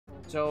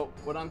So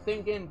what I'm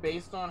thinking,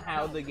 based on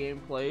how the game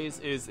plays,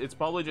 is it's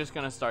probably just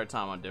gonna start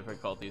time on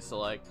difficulty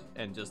select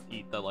and just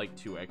eat the like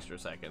 2 extra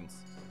seconds.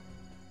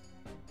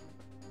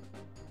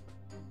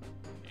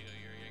 Here you go,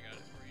 Yuri, I got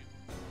it for you.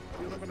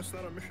 You're not gonna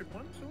start on mission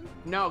 1, silly?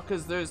 No,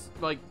 because there's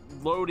like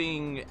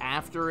loading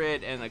after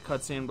it and a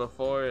cutscene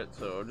before it,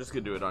 so I'm just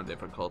gonna do it on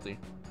difficulty.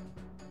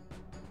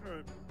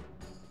 Alright.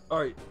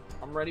 Alright,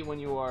 I'm ready when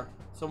you are.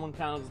 Someone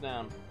count us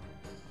down.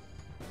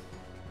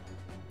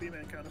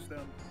 B-Man, count us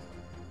down.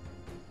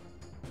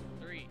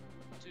 3,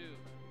 2,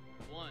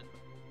 1.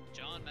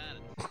 John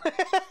Madden.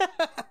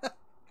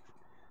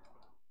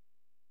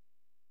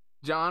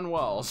 John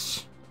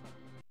Walsh.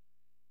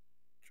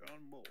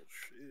 John Walsh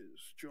is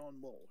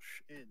John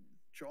Walsh in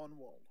John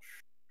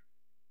Walsh.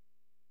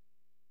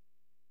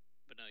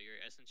 But no, Yuri,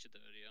 I sent you the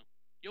video.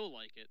 You'll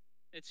like it.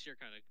 It's your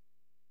kind of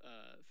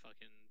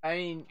fucking. I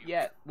mean,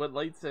 yeah, what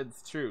Light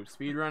said's true.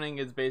 Speedrunning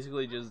is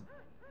basically just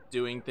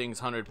doing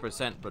things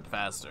 100% but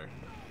faster.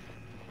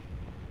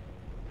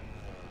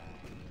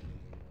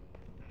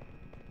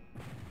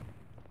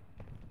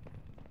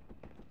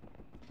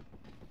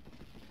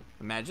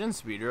 Imagine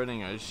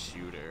speedrunning a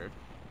shooter.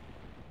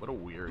 What a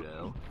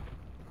weirdo.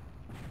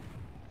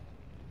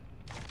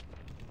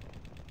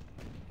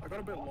 I got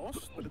a bit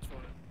lost, but it's fine.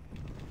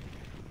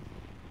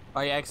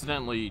 I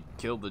accidentally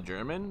killed the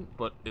German,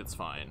 but it's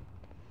fine.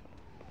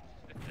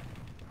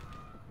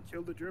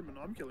 Kill the German,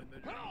 I'm killing the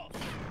German.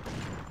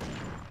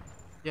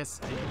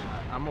 Yes,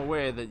 I'm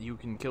aware that you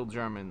can kill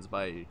Germans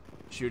by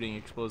shooting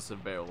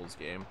explosive barrels,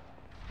 game.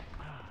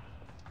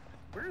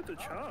 Where's the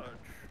charge?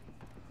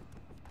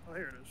 Oh,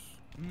 here it is.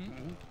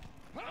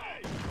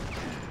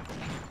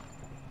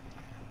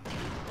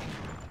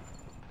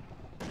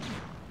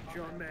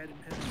 John Madden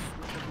has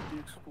recovered the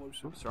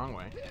explosive. Oops, wrong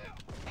way. Just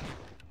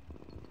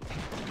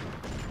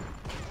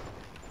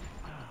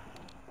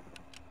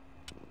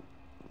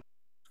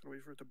gonna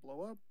wait for it to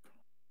blow up.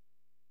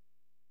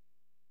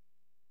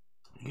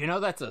 You know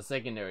that's a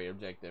secondary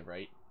objective,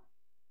 right?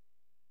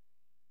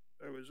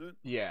 Oh, is it?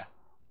 Yeah,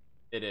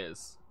 it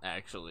is,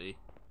 actually.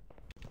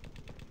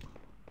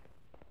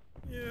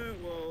 Yeah,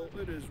 well,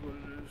 it is what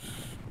it is.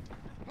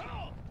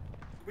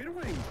 We don't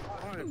really.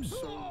 I'm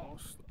so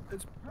lost.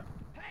 It's.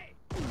 I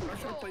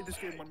should have played this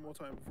game one more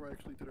time before I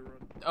actually did a run.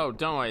 Oh,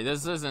 don't worry.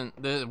 This isn't.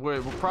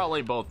 We're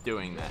probably both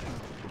doing that.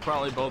 We're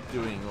probably both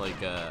doing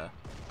like a.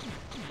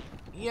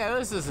 Yeah,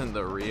 this isn't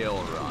the real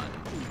run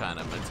kind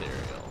of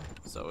material,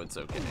 so it's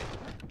okay.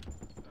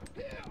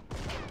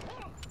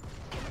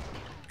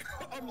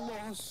 I'm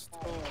lost.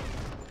 Oh.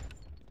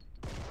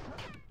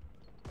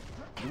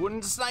 You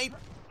wouldn't snipe.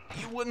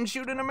 You wouldn't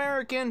shoot an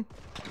American.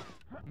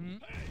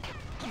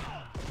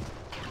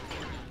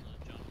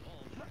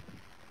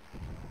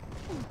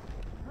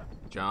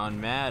 John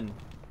Madden.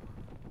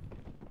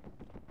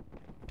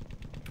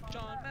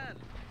 John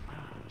Madden.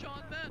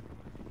 John Madden.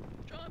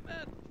 John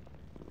Madden.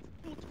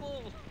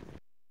 Football.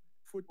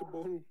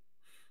 Football.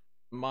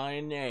 My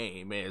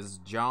name is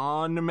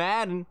John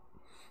Madden.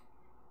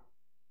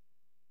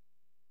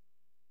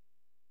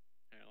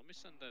 Here, let me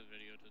send that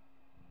video to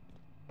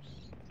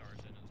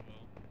Tarzan as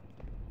well.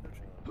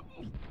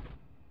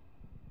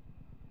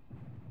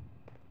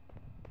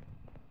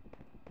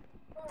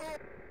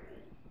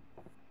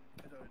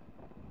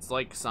 It's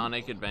like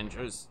Sonic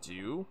Adventures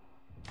 2.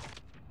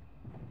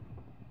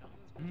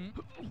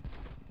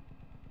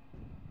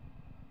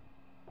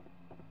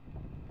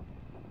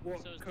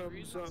 What So is the comes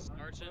reason up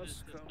Tarzan is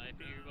must come sniping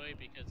down. everybody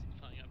because he's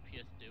playing on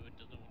PS2 and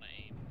doesn't want to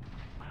aim?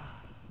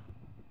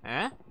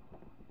 Eh?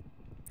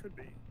 Could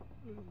be.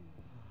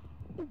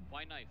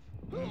 Why knife?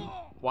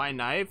 Why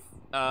knife?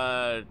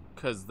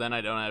 Cause then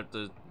I don't have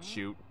to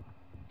shoot.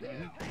 So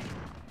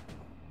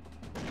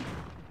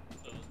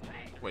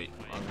Wait,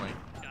 wrong way.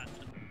 Gotcha.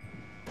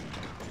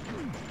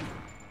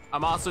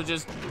 I'm also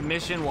just,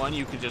 mission 1,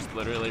 you could just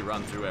literally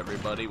run through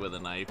everybody with a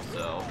knife,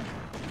 so.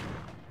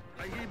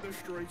 I get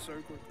destroyed so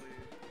quickly.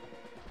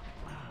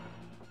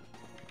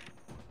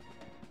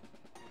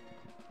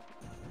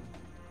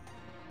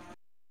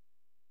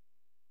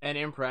 And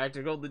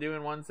impractical to do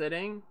in one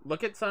sitting?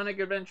 Look at Sonic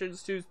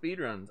Adventures 2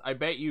 speedruns. I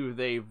bet you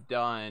they've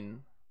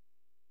done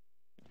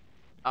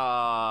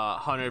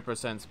 100%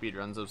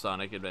 speedruns of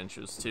Sonic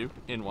Adventures 2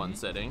 in one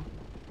sitting.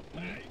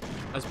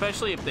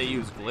 Especially if they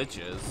use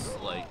glitches,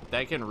 like,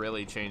 that can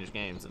really change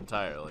games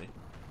entirely.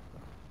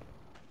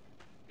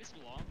 It's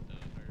long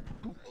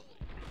though.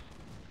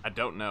 I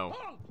don't know.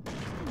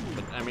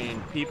 But, I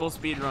mean, people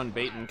speedrun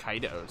Bait and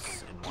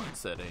Kaitos in one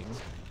sitting.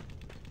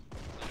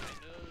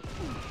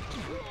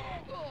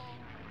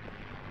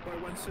 By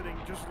one sitting,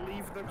 just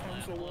leave the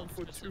console on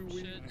for 2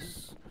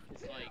 weeks.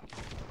 It's like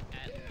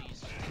at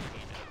least 8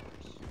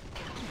 hours.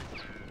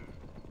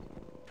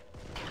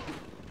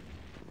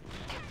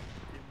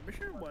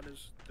 Mission 1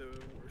 is the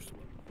worst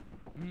one.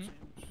 It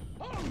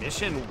seems.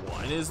 Mission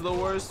 1 is the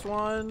worst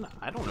one?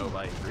 I don't know if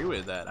I agree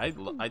with that. I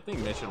think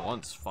Mission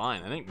 1's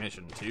fine. I think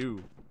Mission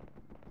 2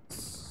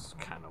 is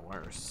kind of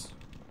worse.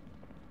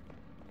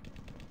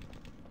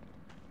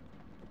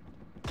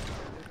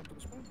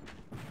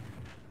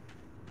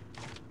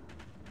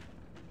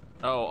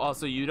 Oh,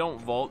 also, you don't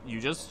vault,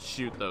 you just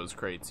shoot those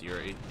crates,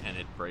 Yuri, and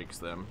it breaks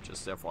them,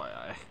 just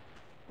FYI.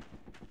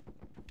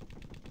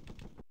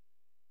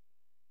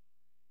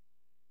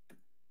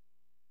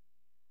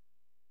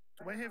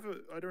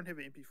 I don't have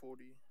an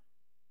MP40.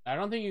 I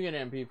don't think you get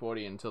an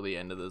MP40 until the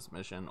end of this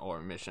mission,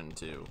 or mission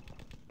 2.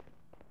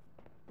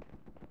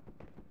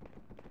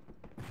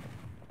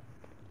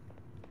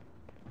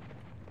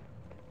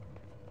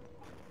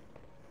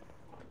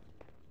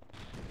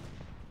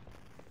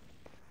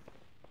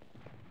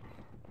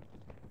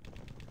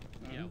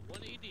 Yeah,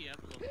 180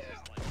 emblems is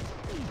like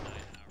 9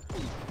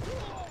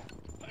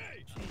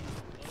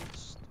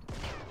 hours.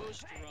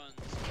 Most runs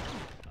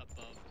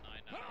above 9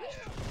 hours,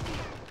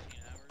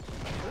 15 hours.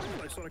 I don't know,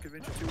 like Sonic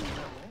Adventure 2 was that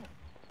long.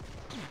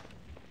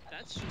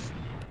 That's just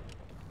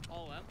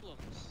all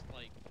emblems.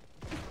 Like,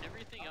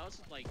 everything else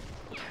is like,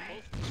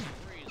 both the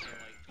stories are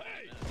like 20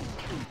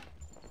 minutes.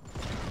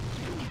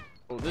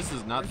 Oh, this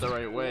is not the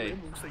right way.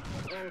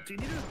 Oh, do you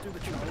need to do the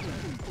child?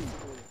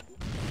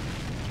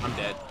 I'm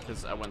dead,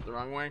 because I went the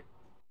wrong way.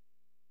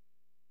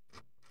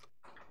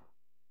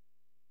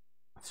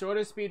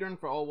 Shortest speedrun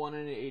for all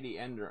 180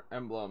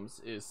 emblems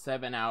is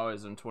 7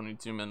 hours and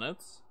 22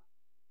 minutes.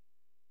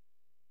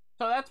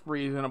 So that's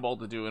reasonable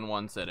to do in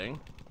one sitting.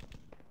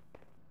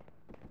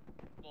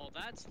 Well,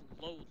 that's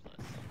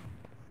loadless.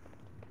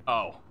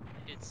 Oh.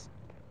 It's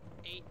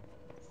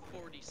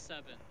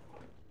 8:47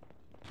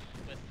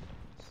 with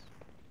loads.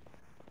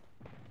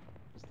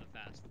 It's the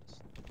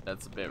fastest.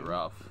 That's a bit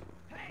rough.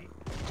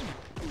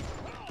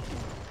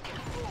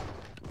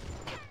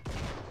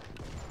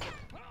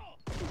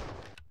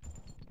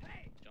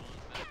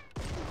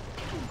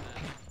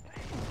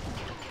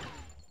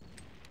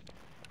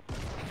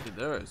 Dude,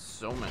 there are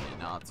so many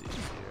Nazis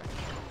here.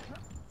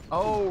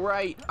 Oh,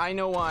 right. I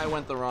know why I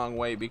went the wrong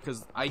way,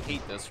 because I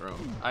hate this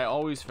room. I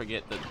always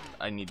forget that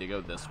I need to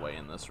go this way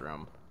in this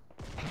room.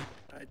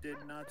 I did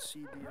not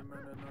see the amount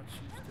of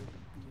Nazis that would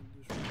be in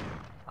this room.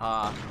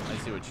 Ah, I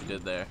see what you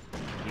did there.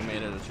 You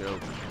made it a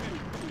joke.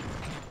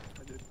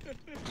 I did.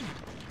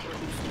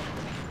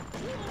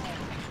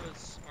 What a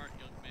smart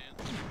young man.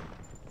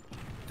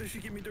 Did she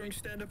get me doing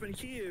stand-up in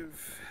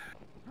Kiev?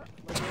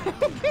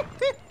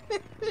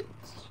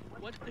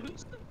 What?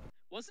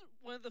 Wasn't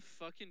one of the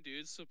fucking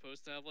dudes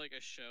supposed to have like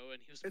a show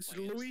and he was? It's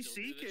planning to Louis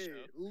still do the C.K.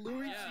 show?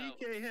 Louis Yeah,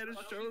 C.K. had a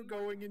show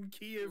going in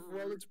Kiev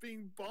while it's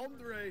being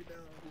bombed right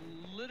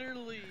now.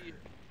 Literally.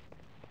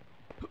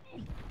 That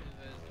was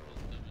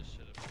the dumbest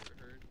shit I've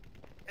ever heard.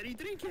 And he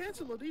didn't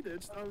cancel it either.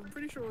 I'm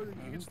pretty sure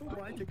you can still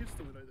buy tickets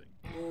to it, I think.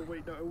 Oh,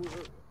 wait, no.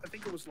 I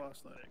think it was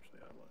last night, actually.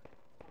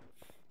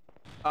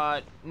 I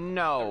lied. The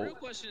No. real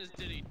question is,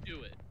 did he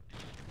do it?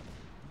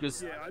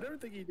 Yeah, I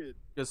don't think he did.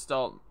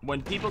 Gestalt.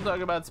 When people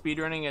talk about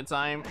speedrunning a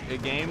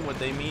game, what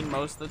they mean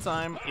most of the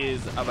time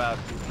is about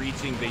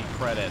reaching the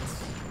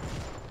credits.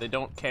 They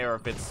don't care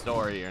if it's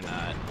story or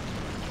not.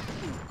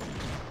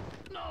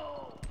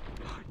 No!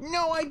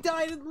 No, I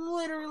died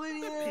literally.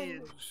 It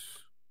depends.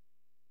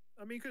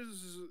 I mean,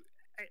 because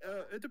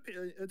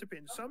it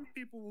depends. Some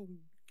people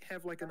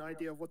have like an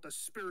idea of what the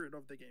spirit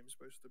of the game is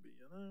supposed to be,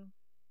 you know?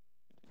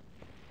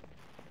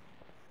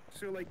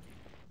 So like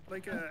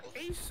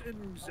Ace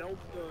and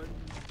Zelda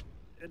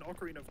and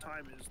Ocarina of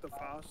Time is the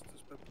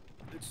fastest, but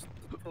it's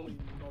probably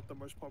not the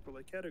most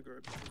popular category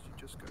because you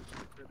just go to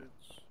the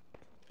credits.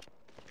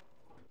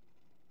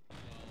 Well,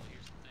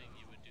 here's the thing: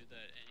 you would do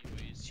that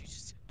anyways. You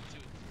just do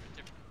it through a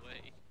different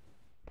way.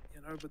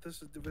 You know, but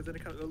then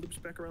it kind of loops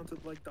back around to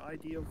like the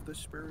idea of the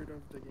spirit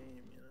of the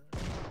game. You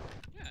know?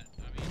 Yeah,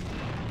 I mean,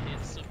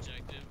 it's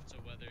subjective to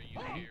whether you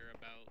care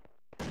about.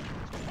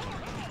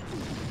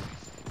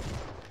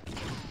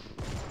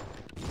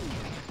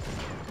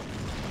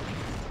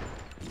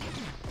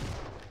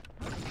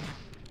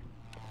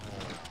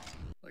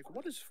 Like,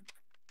 what is?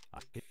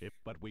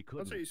 But we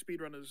could. I'd say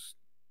speedrunners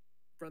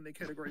run their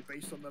category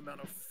based on the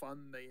amount of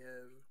fun they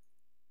have.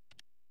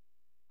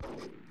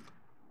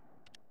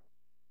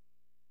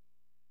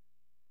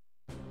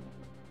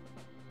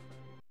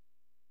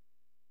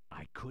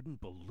 I couldn't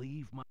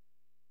believe my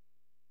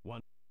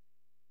one.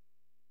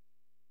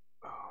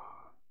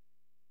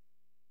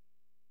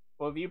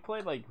 Well, if you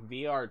played like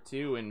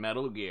VR2 in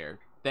Metal Gear,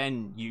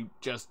 then you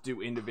just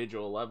do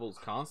individual levels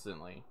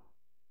constantly.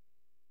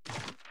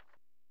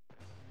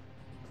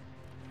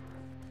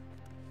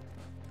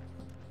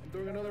 I'm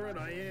doing another run.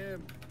 I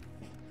am.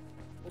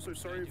 Also,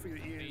 sorry for your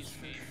ears.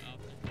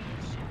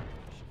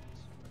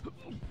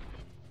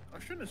 I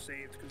shouldn't have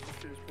saved because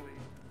this shit probably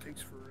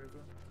takes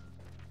forever.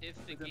 If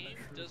the game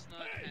does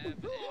not have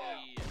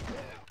any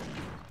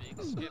big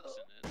skips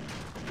in it,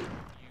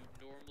 you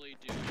normally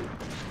do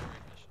story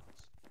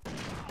missions.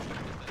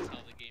 Because that's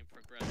how the game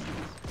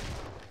progresses.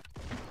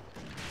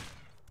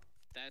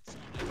 That's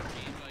on a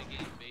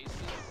game-by-game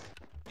basis,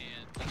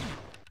 and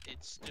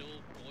it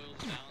still boils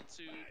down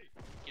to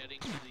getting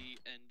to the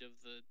end of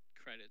the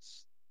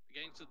credits.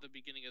 Getting to the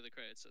beginning of the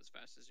credits as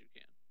fast as you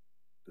can.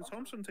 The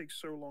Thompson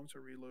takes so long to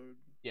reload.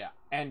 Yeah,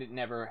 and it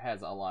never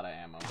has a lot of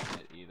ammo in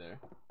it either,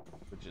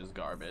 which is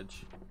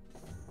garbage.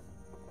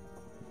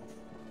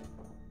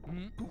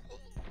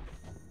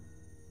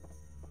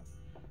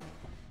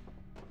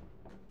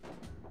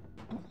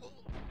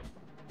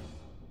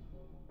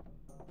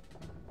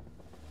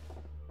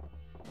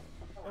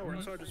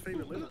 Sergeant's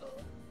favorite level.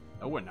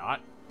 No, we're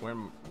not. We're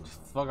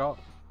fuck off.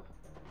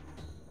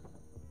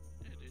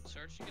 Yeah, dude,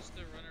 Sergeant gets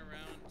to run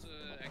around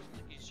acting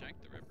like he's Jack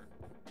the Ripper.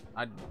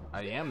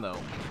 I am though.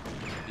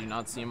 Do you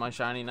not see my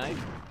shiny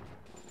knife?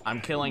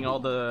 I'm killing all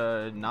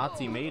the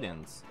Nazi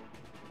maidens.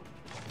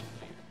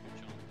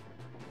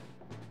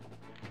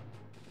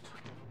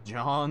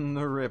 John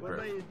the Ripper.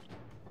 Well,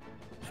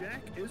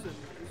 Jack isn't a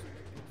nickname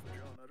for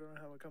John. I don't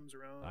know how it comes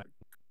around.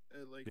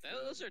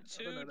 Those are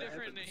two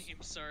different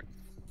names, sir.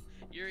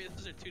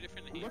 Those are two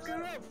different names. Look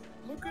it up!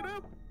 Look it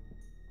up!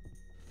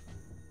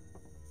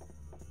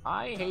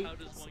 I hate. How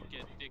does one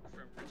get dick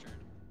from Richard?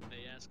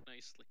 They ask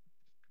nicely.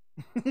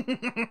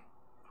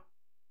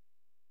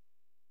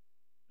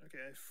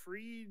 Okay, I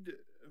freed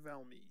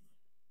Valmy.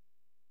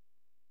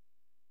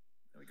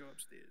 Now we go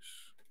upstairs.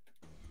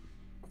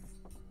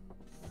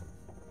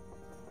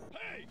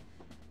 Hey!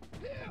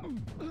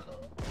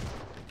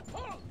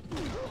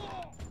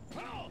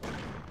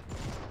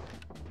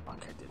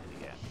 Fuck, I did it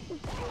again.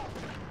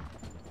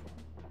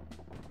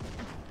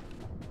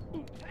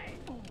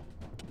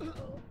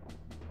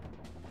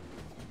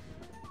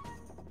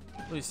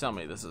 Please tell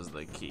me this is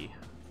the key.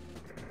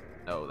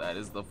 No, that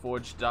is the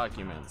forged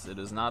documents. It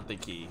is not the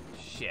key.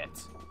 Shit.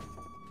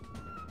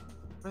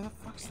 Where the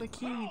fuck's the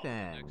key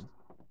then?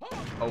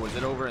 Oh, is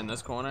it over in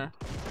this corner?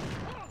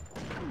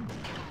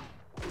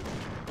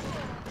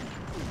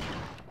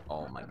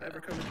 Oh my god.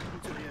 Ever coming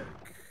to the egg?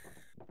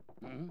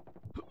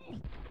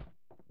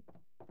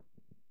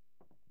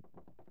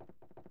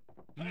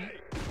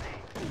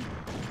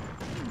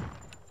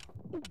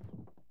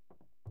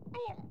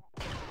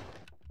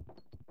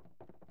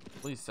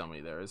 Please tell me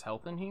there is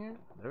health in here?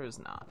 There is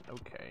not.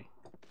 Okay.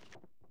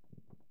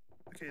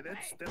 Okay, that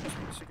must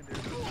be the secondary.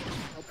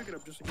 I'll pick it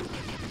up just in case.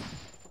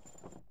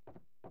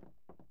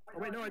 Oh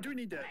wait, no, I do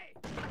need that.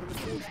 For the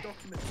forged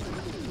documents.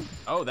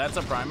 Oh, that's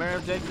a primary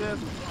objective?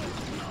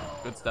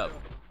 Good stuff.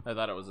 I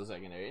thought it was a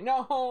secondary.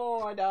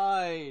 No, I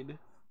died.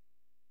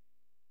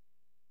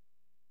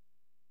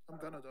 I'm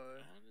gonna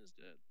die. John is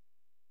dead.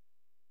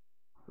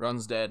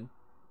 Run's dead.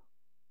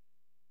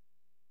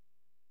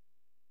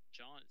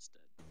 John is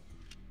dead.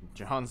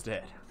 John's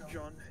dead.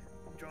 John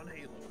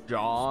Halo.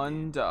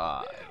 John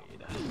died.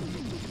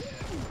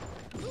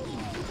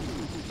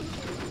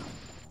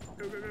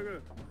 Go, go, go,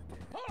 go.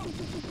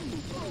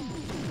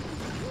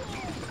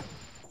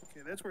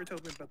 Okay, that's where it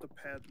tells me about the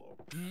padlock.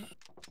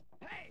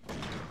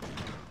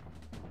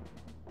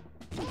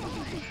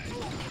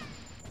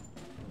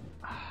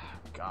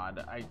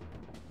 God, I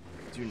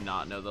do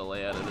not know the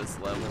layout of this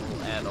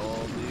level at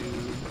all,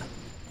 dude.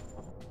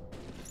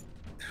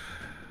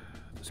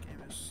 This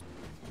game is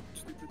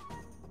stupid.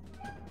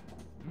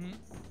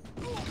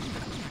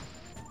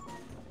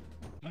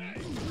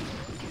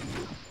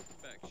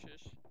 Back,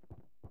 shish.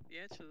 The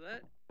answer to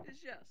that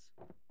is yes.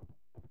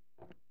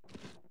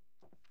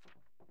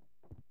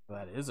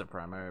 That is a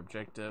primary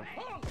objective.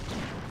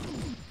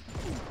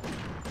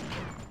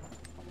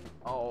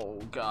 Oh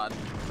god,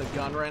 the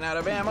gun ran out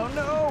of ammo.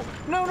 No!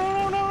 No, no,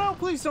 no, no, no!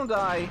 Please don't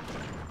die!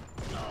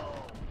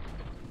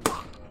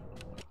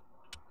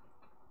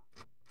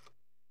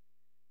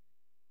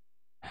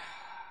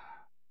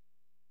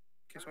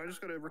 Okay, so I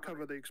just gotta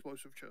recover the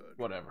explosive charge.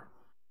 Whatever.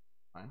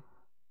 Fine.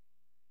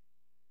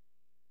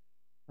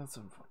 That's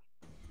unfortunate.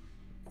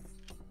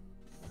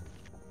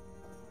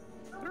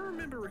 I don't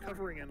remember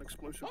recovering an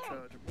explosive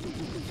charge.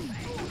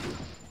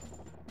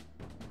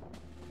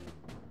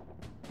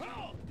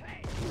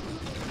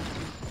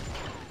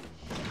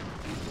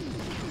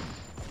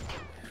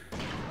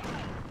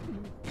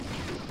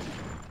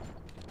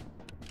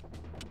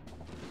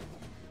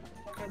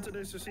 Content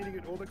is succeeding in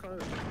all the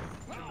kind of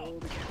all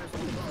the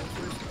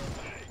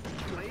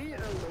play a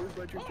low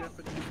budget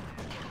Japanese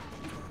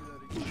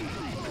game.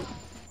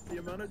 The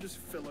amount of just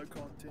filler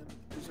content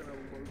is in a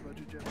low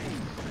budget Japanese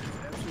game.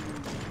 It's absolutely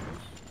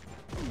ridiculous.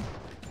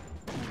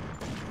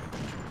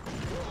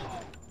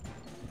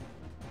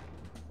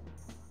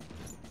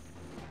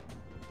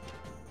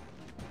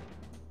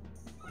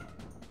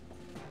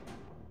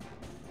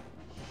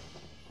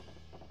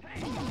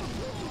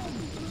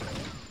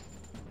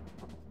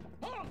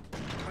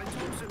 My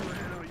Thompson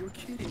ran out, you're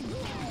kidding.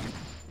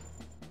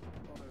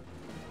 Oh no.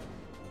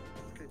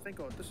 Okay, thank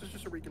God, this is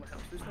just a regular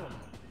house, there's no one.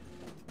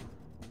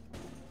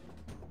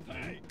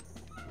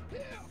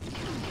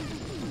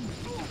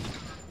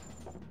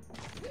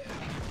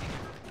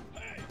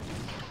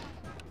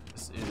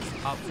 This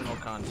is optional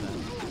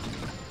content.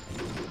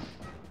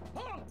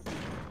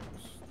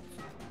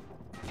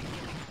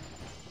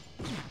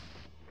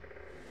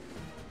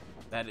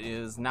 That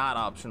is not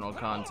optional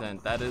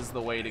content. That is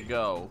the way to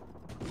go.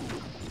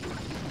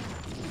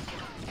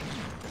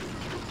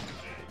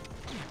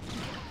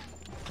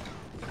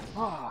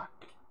 Fuck.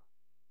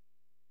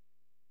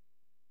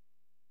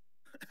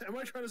 Am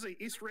I trying to say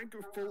East rank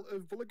of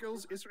Bullet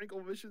Girls East rank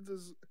all missions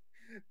is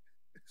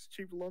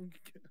cheap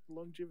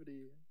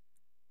longevity?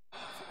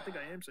 I think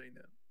I am saying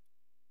that.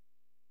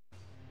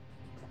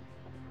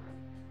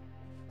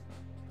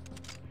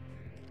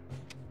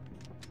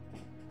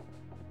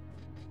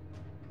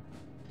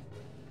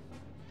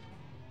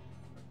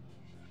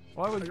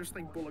 Why I would just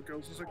think Bullet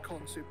Girls as a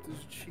concept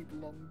is cheap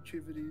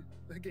longevity.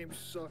 The game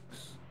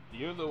sucks.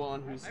 you're the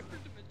one who's I've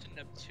heard to mention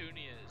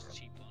Neptunia is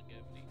cheap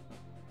longevity.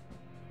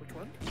 Which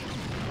one?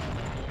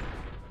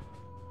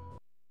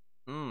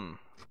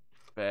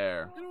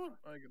 fair. You know what?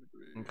 I gotta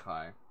agree.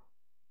 Okay.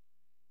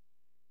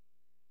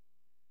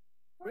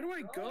 Where do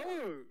I go?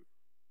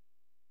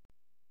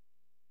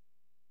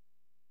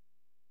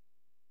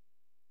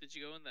 Did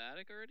you go in the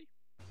attic already?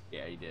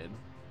 Yeah, he did.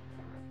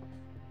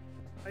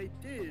 I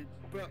did,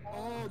 but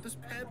oh, this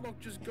padlock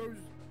just goes.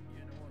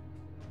 You know what?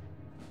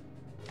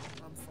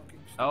 I'm fucking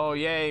stupid. Oh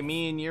yay,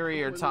 me and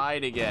Yuri are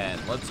tied again.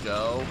 Let's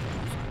go.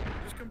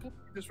 Just completely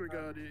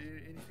disregard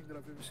anything that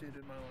I've ever said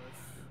in my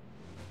life.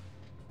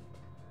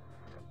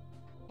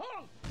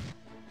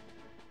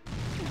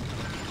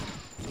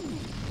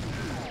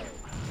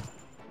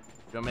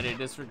 You want me to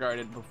disregard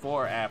it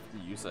before or after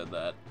you said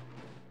that?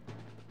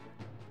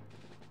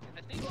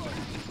 I think he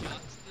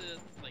got to the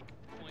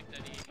point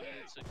that he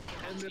needed to.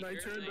 And then I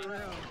turned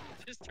around.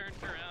 Just turned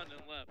around and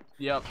left.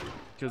 Yep,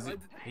 because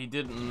he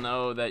didn't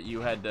know that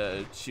you had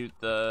to shoot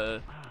the...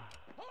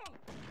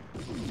 No,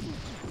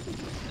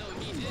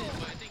 he did,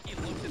 but I think he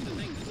looked at the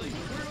thing and was like,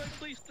 where do I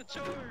place the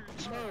charge?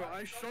 No,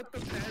 I shot the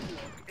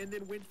padlock and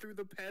then went through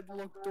the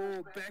padlock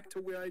door back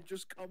to where I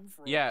just come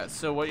from. Yeah,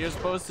 so what you're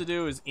supposed to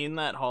do is in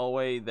that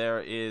hallway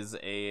there is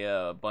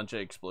a bunch of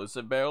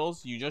explosive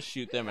barrels. You just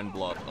shoot them and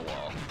blow up the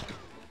wall.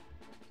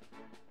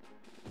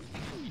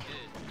 He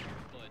did,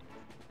 but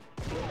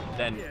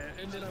Then... Yeah,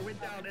 and then I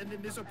went down and then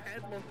there's a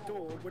padlock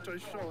door which I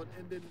shot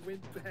and then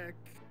went back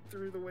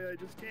through the way I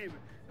just came.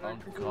 And I Oh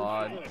completely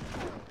god.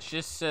 forgot.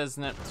 Just says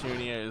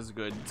Neptunia is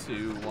good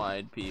too,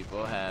 white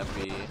people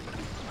happy.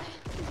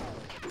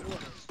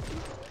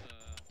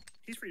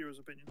 He's free to his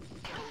opinion.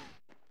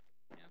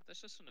 yeah,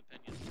 that's just an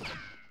opinion.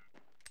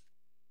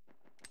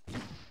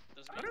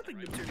 Doesn't I mean don't think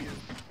right. Neptunia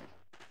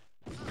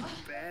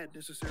is bad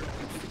necessarily. I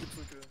just think it's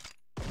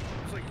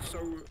like so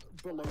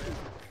below average,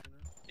 you know?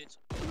 It's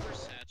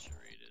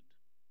oversaturated.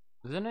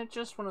 Isn't it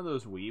just one of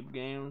those weeb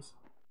games?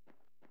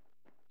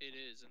 It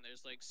is, and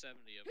there's like 70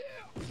 of them.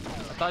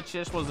 I thought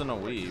Shish wasn't a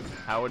weeb.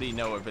 How would he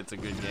know if it's a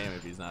good game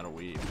if he's not a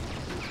weeb?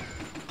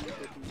 Do you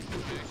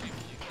actually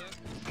believe that?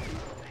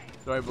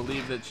 Do I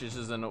believe that Shish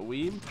isn't a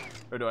weeb?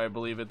 Or do I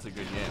believe it's a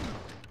good game?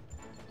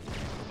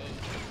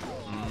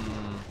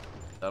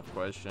 Tough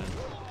question.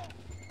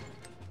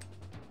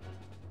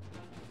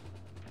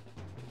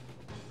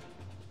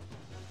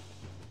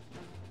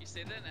 You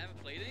say that and I haven't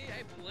played it?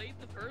 I played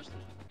the first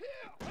one.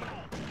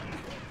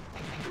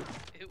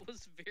 It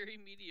was very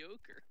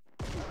mediocre.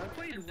 I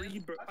played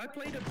Rebirth. I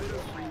played a bit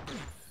of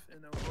Rebirth,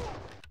 and that was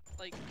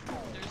Like,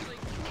 there's like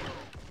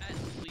at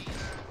least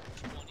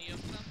 20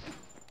 of them,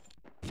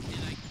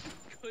 and I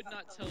could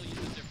not tell you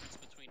the difference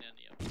between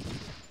any of them.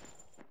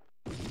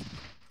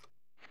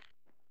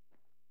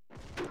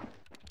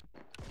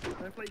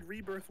 I played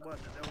Rebirth 1,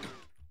 and that was it.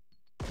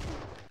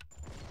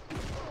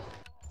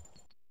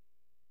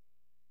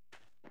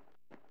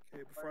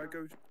 Okay,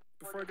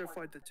 before I go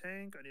fight the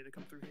tank, I need to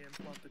come through here and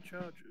plant the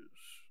charges.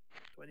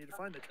 Do I need to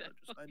find the charges?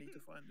 I need to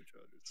find the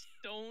charges.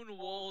 Stone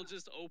wall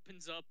just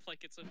opens up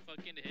like it's a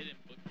fucking hidden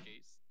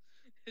bookcase.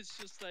 It's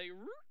just like,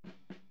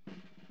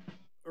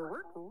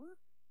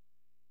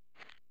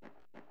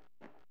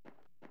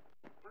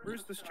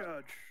 Where's this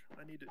charge?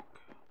 I need it.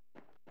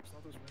 It's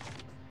not this way.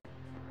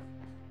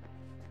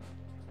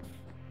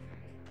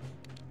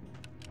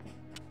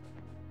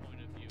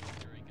 point of view,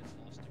 Yuri gets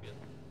lost again.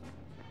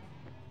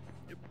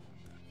 Yep.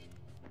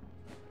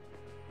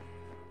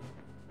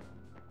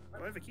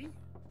 Do I have a key?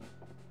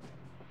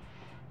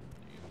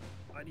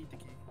 I need the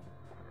key.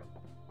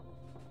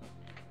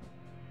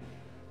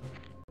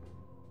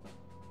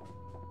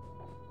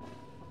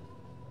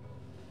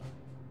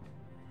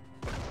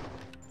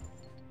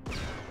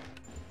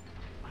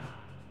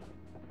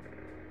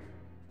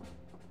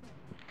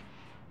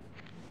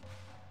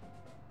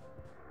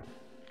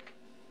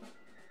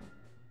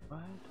 What?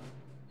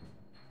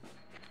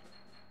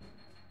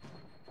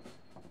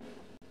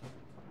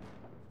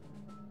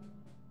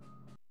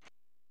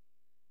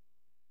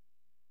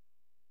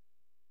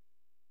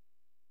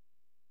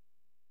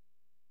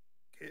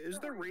 Okay, is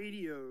the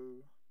radio...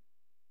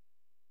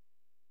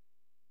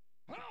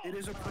 It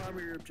is a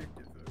primary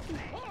objective, though.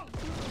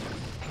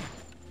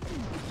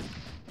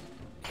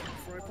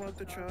 Before I plant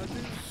the charges...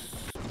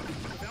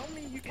 Without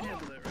me, you can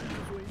handle that, right?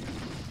 That's what you...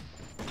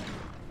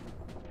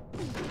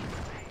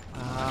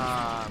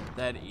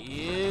 That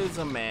is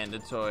a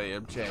mandatory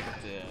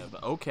objective.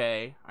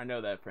 Okay, I know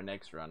that for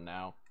next run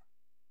now.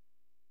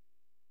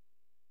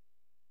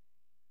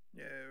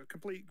 Yeah,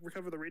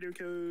 recover the radio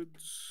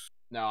codes...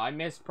 No, I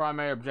missed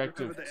primary Recover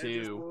objective the address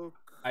 2. book.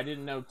 I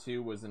didn't know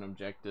 2 was an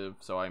objective,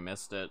 so I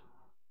missed it.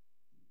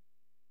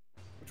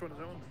 Which one is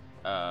that one?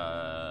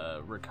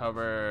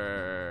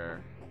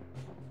 Recover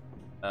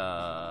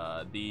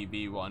the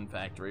V1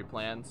 factory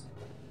plans.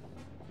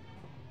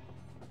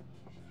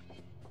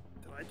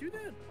 Did I do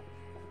that?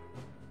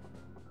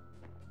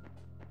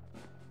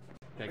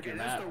 Check Okay, your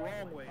that's map. the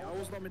wrong way. I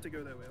was not meant to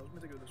go that way. I was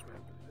meant to go this way, I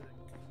think.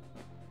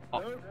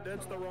 Nope,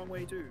 that's the wrong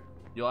way too.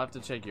 You'll have to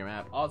check your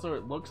map. Also,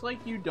 it looks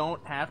like you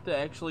don't have to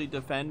actually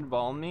defend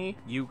Volney.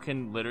 You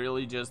can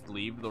literally just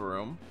leave the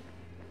room.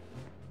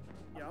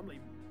 Yeah, I'm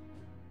leaving.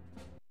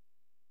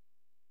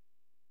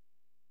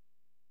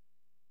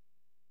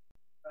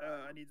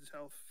 I need his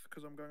health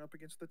because I'm going up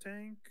against the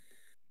tank.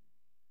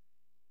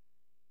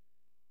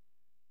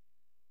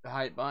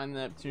 Hide behind the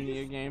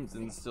Neptunia games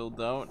and still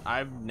don't.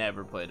 I've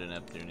never played a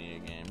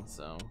Neptunia game,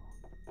 so.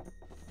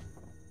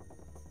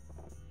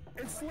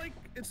 It's like,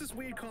 it's this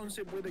weird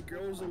concept where the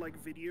girls are like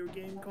video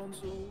game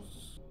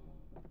consoles.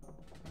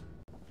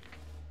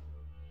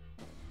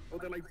 Or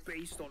they're like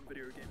based on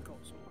video game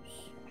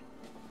consoles.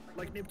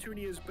 Like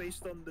Neptunia is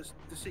based on the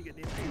Sega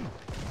Neptune.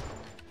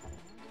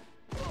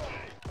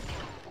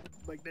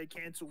 Like they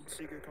cancelled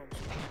Sega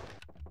consoles.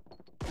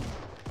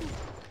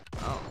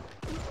 Oh.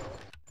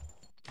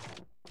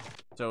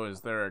 So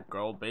is there a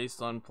girl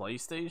based on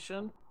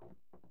PlayStation?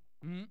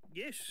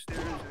 Yes, there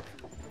is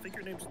actually. I think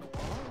her name's Noir.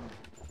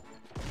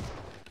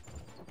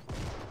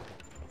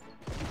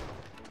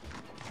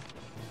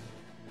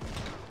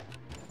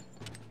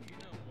 You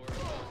know more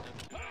about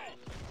Neptunia than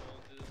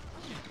I'm willing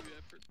to give you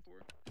effort for.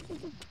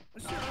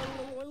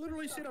 I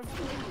literally said I've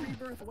played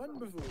Rebirth 1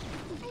 before.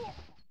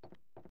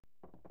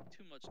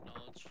 Too much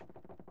knowledge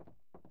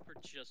for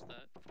just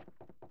that.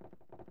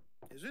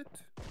 Is it?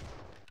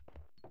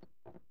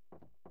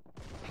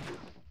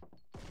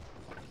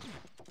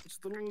 It's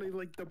literally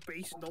like the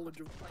base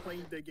knowledge of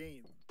playing the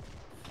game.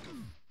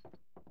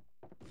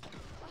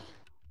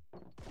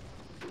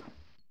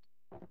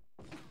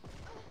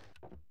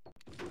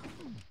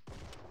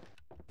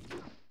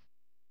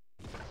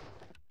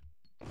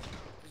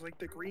 It's like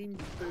the green,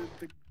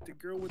 the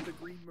girl with the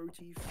green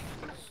motif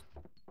is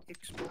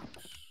Xbox.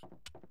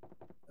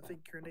 I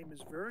think her name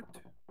is Vert.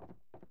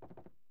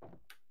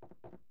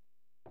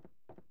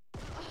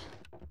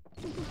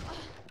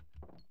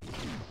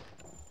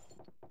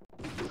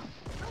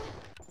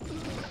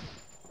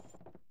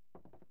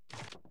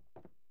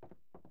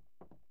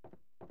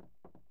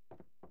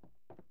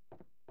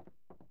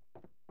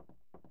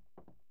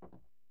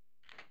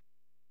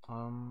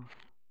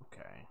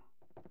 Okay.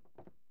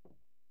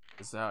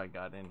 This is how I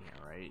got in here,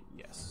 right?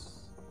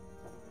 Yes.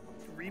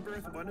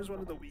 Rebirth 1 is one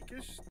of the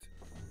weakest.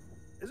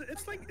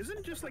 It's like, isn't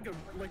it just like a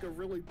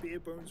really bare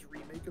bones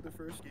remake of the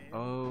first game?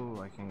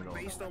 Oh, I can go.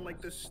 Based on like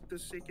the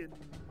second,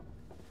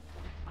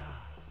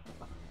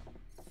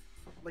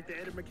 like the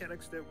added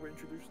mechanics that were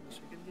introduced in the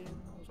second game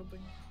or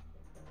something.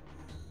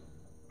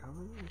 How are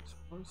the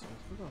explosives?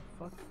 What the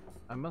fuck?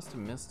 I must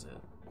have missed it.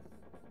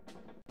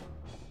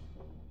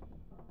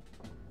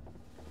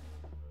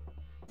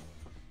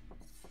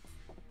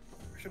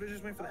 I should have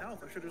just went for the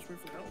health. I should have just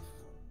went for the health.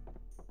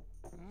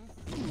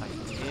 I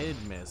did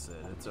miss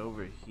it. It's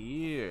over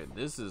here.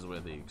 This is where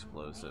the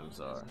explosives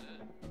are.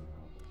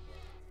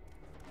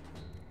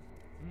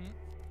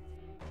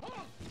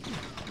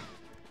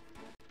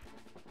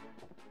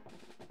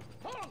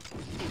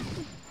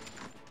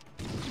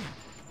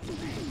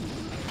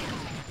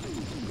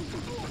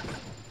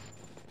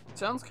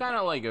 Sounds kind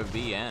of like a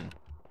VN.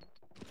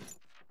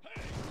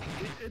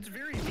 It's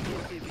very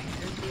heavy, and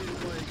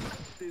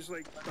there's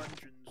like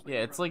dungeons.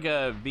 Yeah, it's like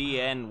a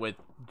VN with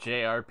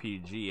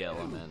JRPG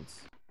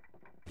elements.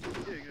 Yeah,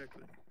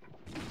 exactly.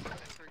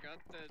 I forgot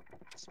that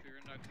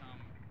Spirit.com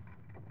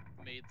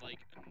made like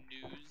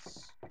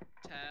news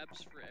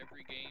tabs for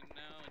every game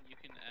now, and you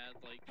can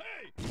add like.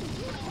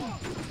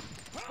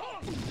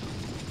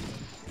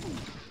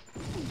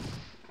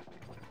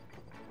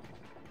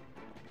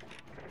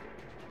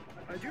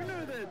 I do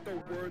know that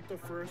the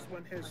first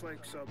one has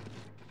like some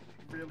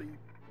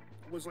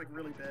was like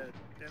really bad,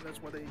 and that's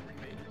why they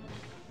remade it.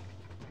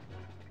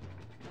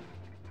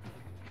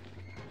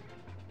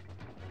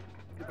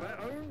 Yeah, but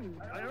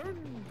I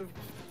own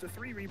the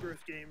 3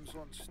 Rebirth games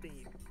on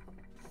Steam.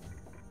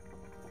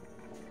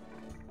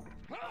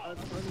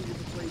 I've only even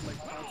played like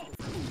parts of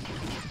the first.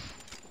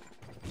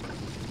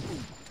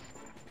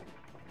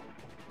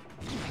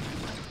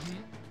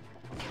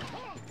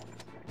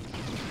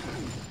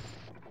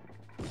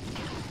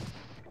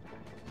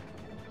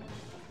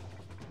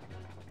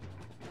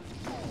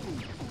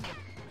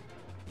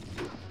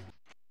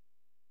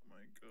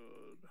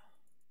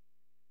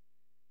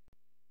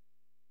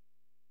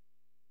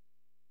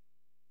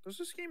 Does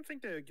this game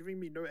think that giving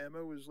me no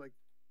ammo is like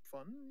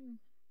fun?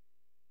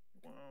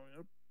 Wow,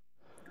 yep.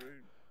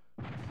 Great.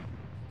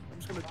 I'm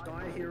just gonna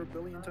die here a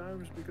billion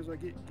times because I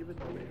get given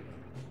no ammo.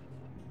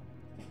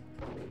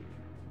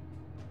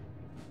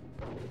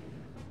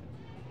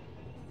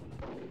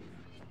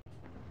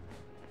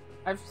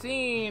 I've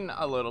seen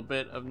a little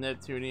bit of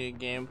Neptunia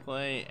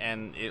gameplay,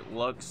 and it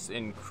looks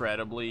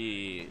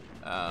incredibly,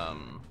 I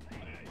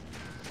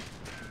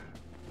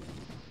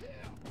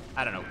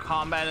don't know,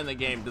 combat in the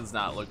game does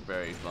not look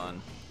very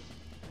fun.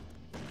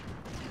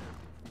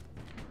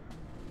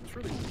 It's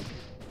really cool.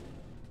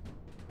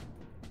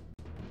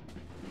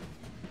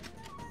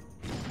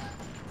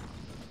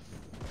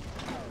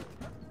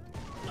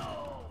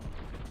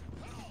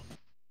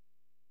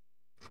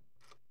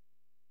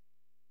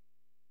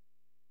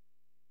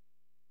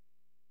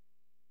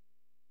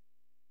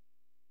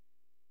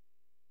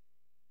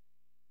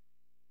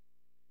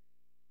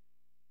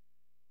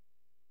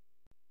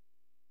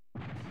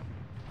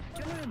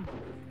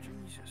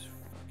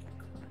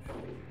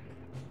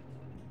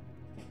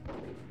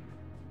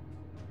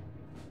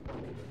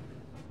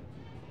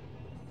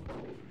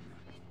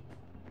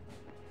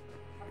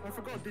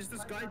 there's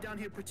this guy down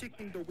here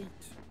protecting the wheat.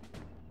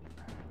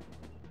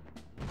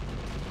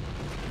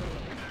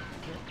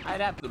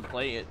 I'd have to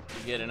play it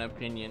to get an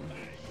opinion.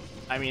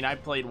 I mean, I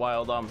played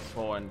Wild Arms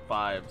 4 and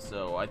 5,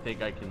 so I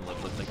think I can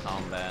live with the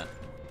combat.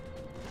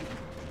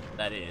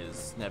 That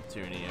is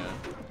Neptunia.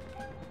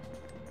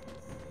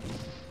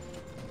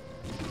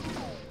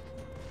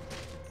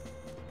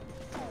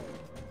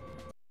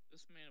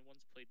 This man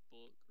once played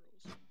Bullet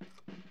Girls.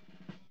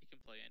 He can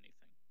play anything.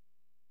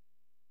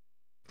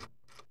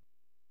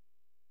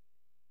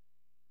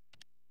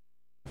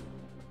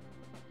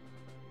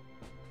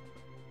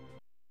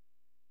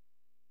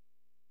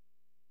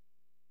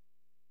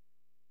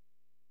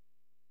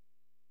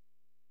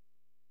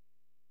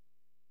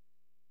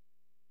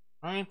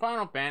 I mean,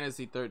 Final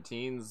Fantasy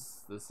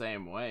 13's the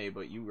same way,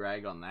 but you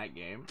rag on that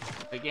game.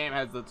 The game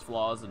has its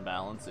flaws and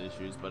balance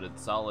issues, but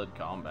it's solid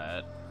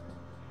combat.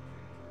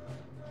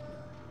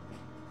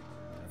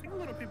 I think a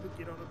lot of people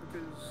get on it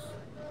because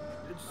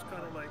it's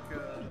kind of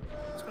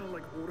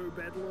like auto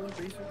battler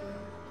basically.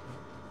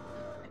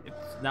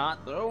 It's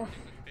not though.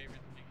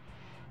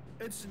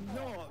 It's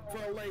not,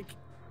 but like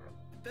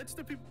that's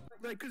the people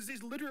like because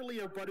there's literally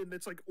a button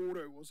that's like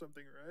auto or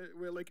something, right?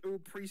 Where like it will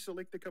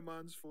pre-select the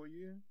commands for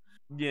you.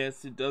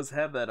 Yes, it does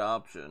have that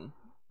option,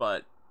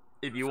 but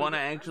if you want to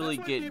actually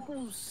get,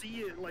 people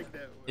see it like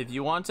that. if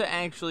you want to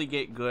actually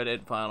get good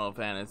at Final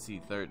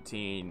Fantasy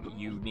 13,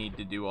 you need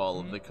to do all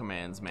of the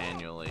commands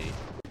manually,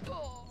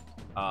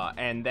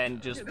 and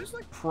then just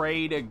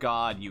pray to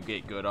God you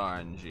get good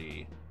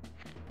RNG.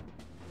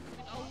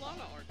 A lot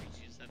of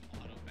RPGs have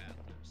auto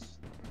battlers.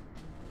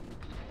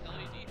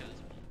 LED has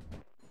one.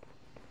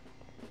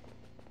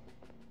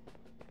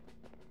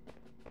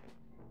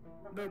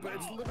 No, but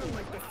it's literally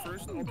like the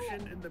first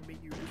option in the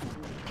menu is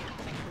auto,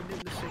 and then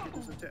the second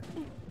is attack.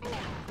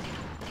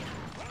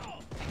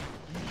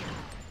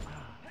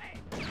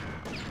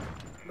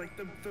 Like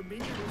the menu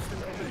listing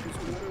of it is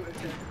auto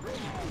attack.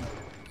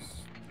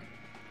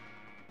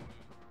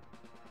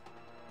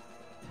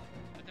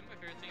 I think my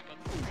favorite thing about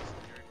the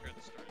recent character at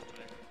the start is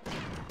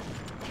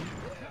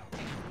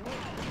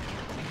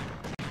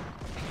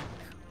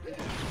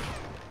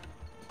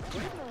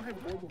Why do I have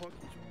global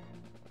hockey?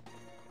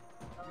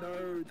 No,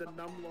 the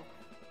numlock.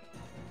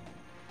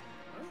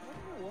 I don't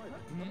know why. I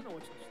don't know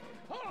what's this.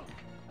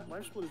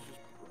 Life split is just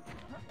broken.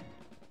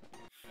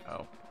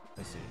 Oh,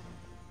 I see.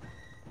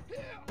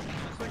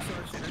 It's like so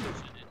much shit.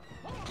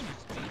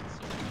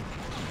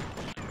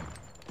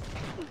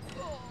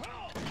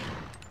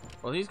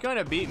 Well, he's going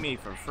to beat me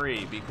for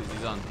free because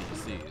he's on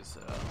PC,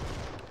 so.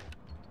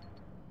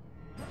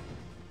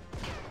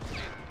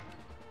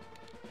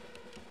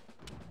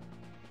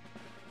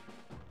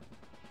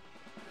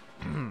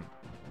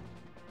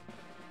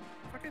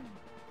 Fucking.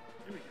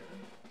 Here we go.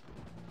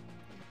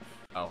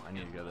 Oh, I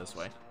need to go this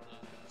way.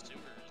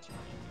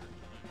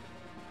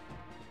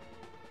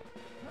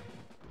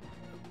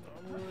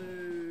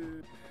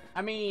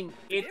 I mean,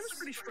 It's it's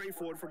pretty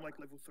straightforward from like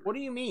level 3. What do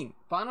you mean?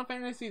 Final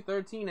Fantasy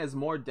 13 has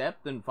more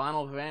depth than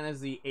Final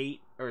Fantasy 8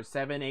 or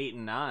 7, 8,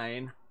 and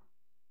 9.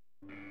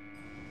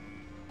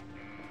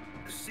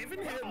 7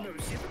 had no.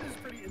 7 is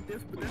pretty in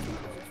depth, but that's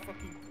because it's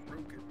fucking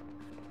broken.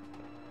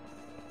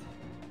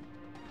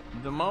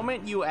 The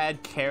moment you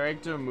add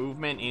character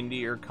movement into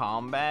your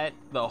combat,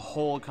 the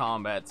whole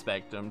combat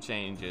spectrum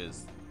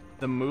changes.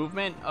 The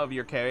movement of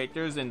your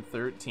characters in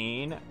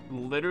 13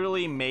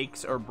 literally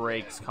makes or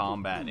breaks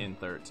combat in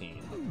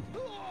 13.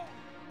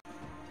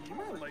 You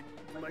might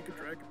like a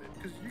dragon then,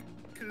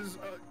 because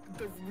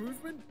the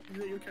movement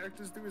that your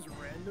characters do is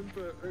random,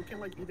 but it can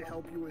like either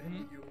help you or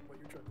hinder you in what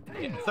you're trying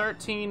to do. Yeah,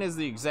 13 is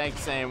the exact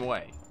same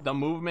way. The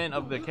movement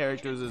of the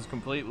characters is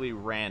completely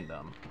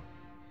random.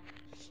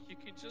 You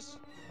can just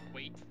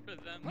wait for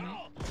them.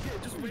 Yeah,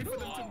 just wait for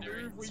them to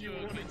move where you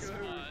want to go.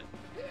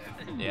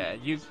 Yeah,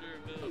 you.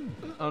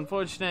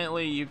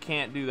 Unfortunately, you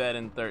can't do that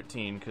in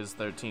 13 because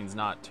 13's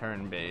not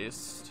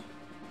turn-based.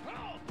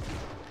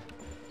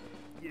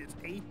 Yeah, it's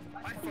 8.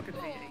 I fucking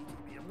hate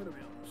ATB, I'm gonna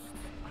be honest.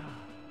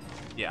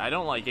 Yeah, I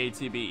don't like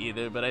ATB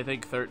either, but I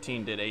think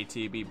 13 did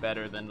ATB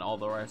better than all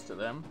the rest of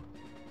them.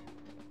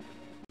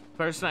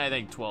 Personally, I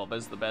think 12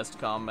 is the best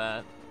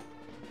combat.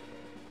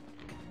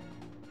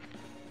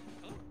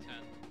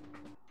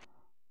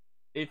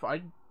 If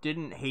I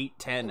didn't hate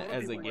 10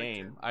 as a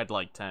game, I'd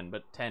like 10,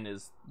 but 10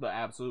 is the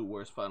absolute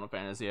worst Final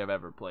Fantasy I've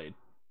ever played.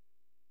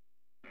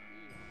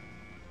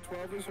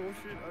 12 is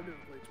horseshit? I never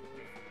played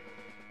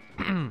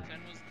 10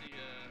 was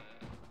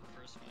the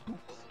first one.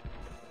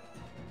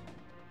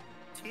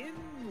 10?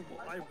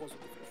 Well, I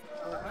wasn't the first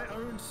one. I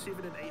owned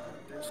 7 and 8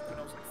 on disc when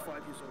I was like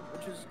 5 years old,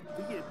 which is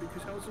weird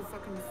because how is a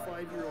fucking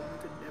 5-year-old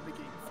need to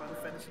navigate Final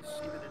Fantasy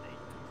 7 and 8?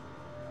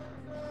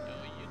 No,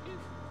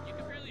 you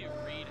can barely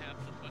read half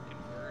the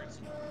fucking words.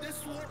 That's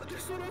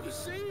what I was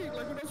saying.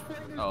 Like when I was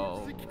playing this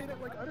Oh. as a kid,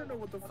 I'm like, I don't know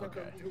what the fuck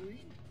I'm doing.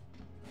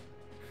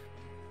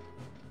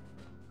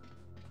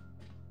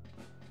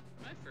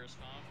 My first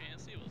Final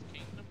Fantasy was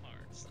Kingdom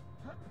Hearts.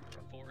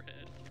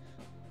 Forehead.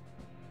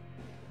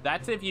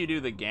 That's if you do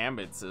the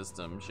Gambit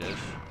system, Shish.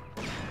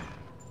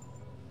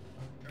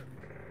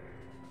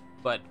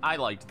 But I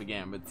liked the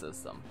gambit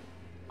system.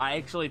 I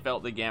actually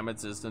felt the gambit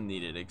system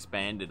needed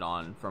expanded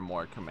on for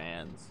more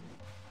commands.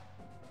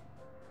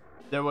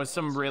 There was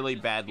some really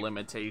bad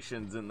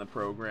limitations in the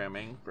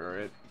programming for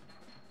it.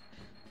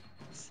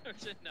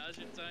 Sergeant, now's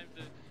your time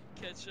to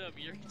catch up.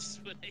 You're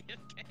just with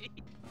AFK.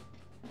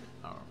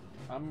 Oh,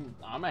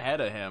 I'm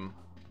ahead of him.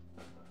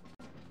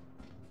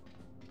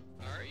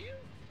 Are you?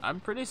 I'm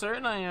pretty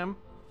certain I am.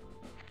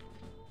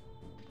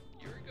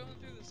 You were going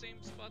through the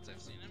same spots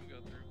I've seen him go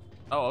through.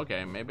 Oh,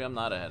 okay. Maybe I'm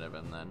not ahead of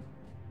him then.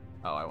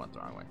 Oh, I went the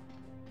wrong way.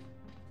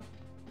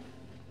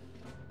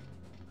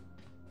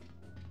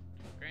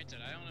 Granted,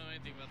 I don't know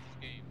anything about this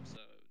game, so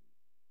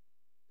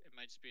it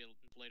might just be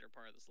a later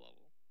part of this level.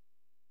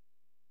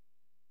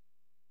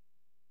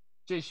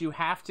 Just you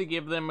have to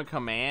give them a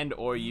command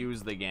or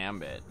use the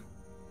gambit.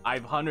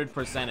 I've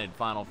 100%ed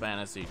Final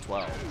Fantasy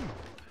 12.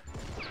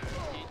 Did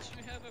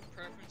you have a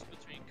preference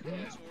between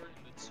KOTOR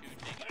and the two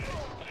negative?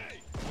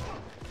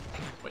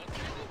 Wait. What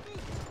kind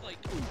of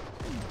like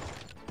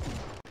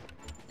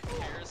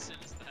comparison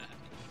is that?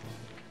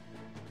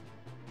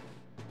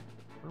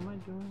 What am I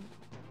doing?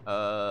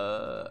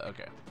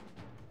 Okay.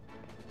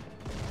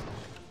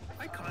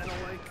 I kind of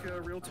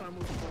like real time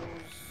with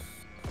balls.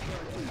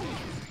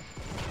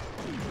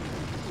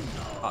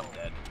 I'm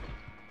dead.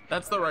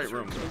 That's the right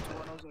room. I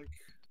was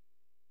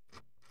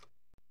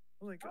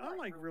like, I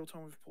like real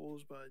time with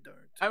pools, but I don't.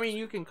 I mean,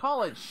 you can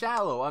call it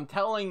shallow. I'm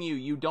telling you,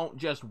 you don't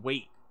just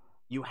wait.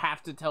 You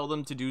have to tell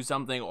them to do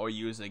something or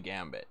use a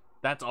gambit.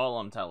 That's all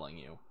I'm telling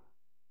you.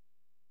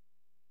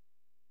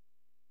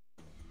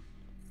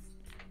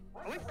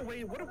 I like the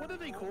way, what are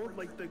they called?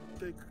 Like the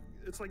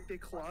it's like their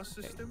class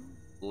system.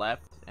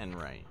 Left and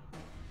right.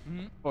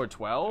 For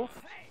 12?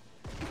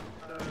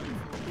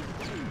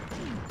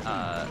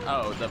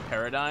 Oh, the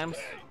paradigms?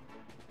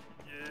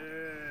 Yeah.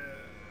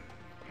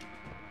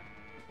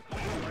 I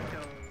like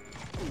how...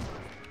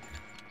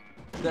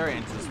 They're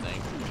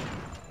interesting.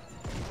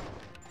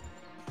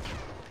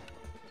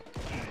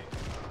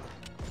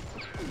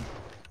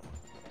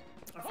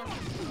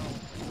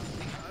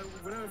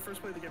 When I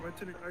first played the game, I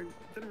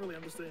didn't really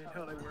understand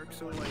how they work.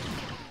 So like,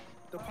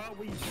 the part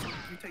where you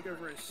take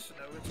over as snow,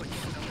 it's like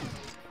snow.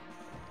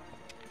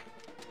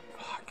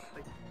 Fuck.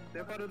 Like,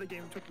 that part of the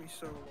game took me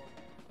so long.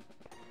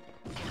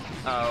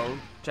 Oh,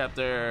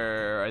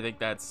 chapter, I think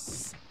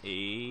that's 8?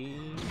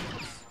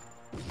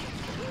 I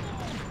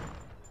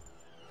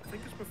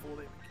think it's before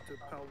they make it to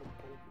Paul and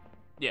Paul.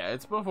 Yeah,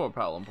 it's before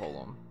Paul and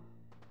Polum.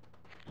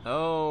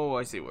 Oh,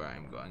 I see where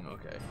I'm going,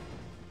 okay.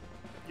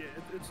 Yeah,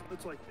 it's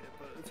like that,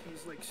 but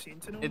he's like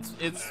Sentinel.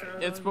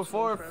 It's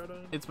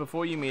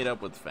before you meet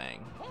up with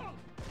Fang.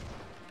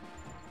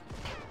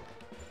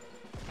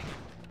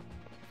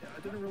 Yeah, I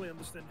didn't really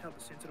understand how the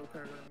Sentinel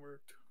paradigm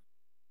worked.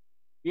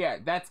 Yeah,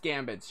 that's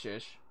Gambit's,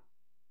 Shish.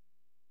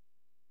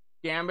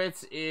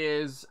 Gambit's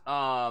is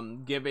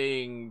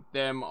giving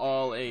them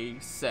all a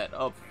set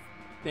of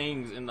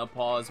things in the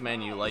pause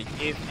menu, like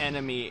if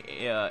enemy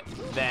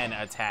then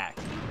attack.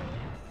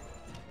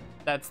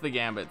 That's the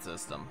Gambit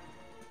system.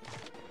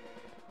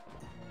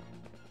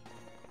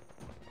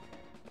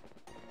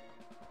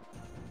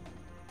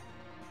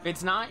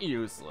 It's not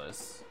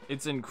useless.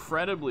 It's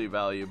incredibly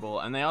valuable,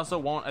 and they also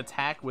won't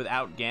attack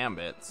without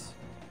Gambits.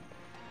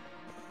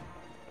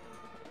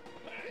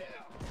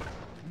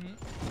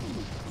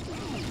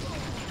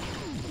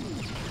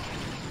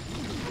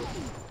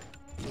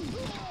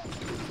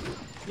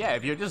 Yeah,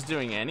 if you're just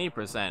doing any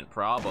percent,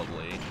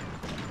 probably.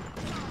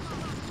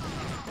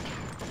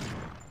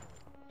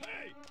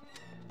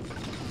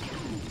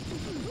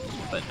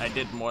 But I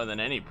did more than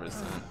any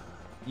percent.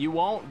 You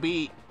won't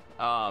beat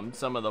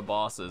some of the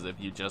bosses if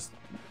you just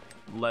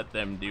let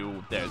them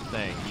do their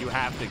thing. You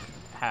have to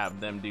have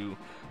them do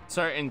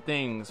certain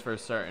things for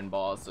certain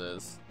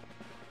bosses.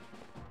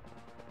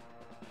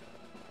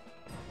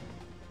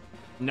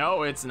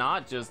 No, it's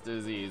not just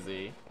as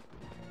easy.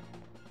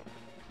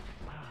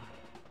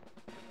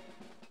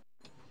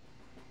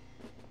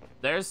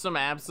 There's some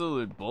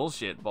absolute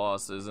bullshit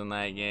bosses in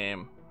that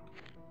game.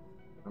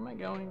 Where am I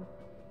going?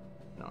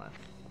 No.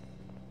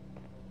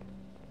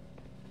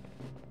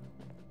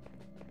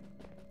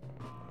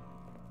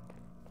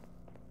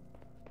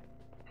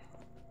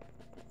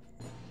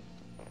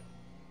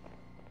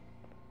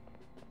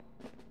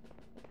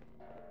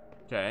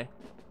 Okay.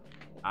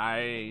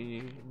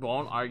 I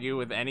won't argue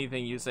with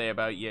anything you say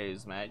about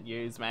Yezmat.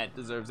 Yezmat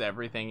deserves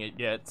everything it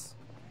gets.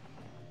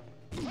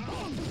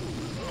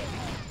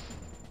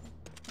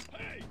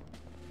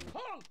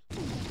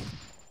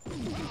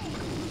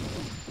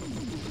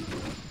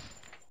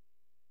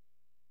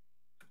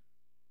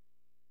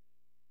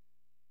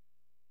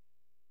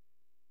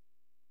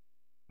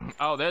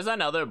 Oh, there's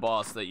another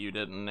boss that you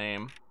didn't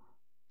name.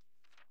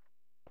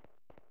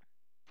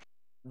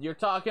 You're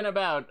talking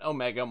about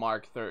Omega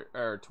Mark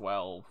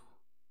 12.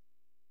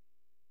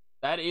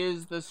 That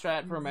is the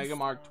strat for Omega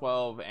Mark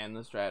 12 and the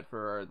strat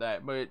for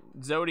that, but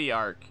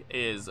Zodiark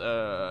is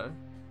a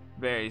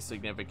very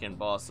significant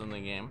boss in the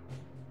game,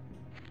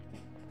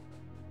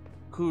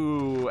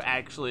 who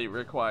actually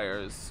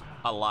requires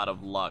a lot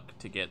of luck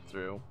to get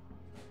through.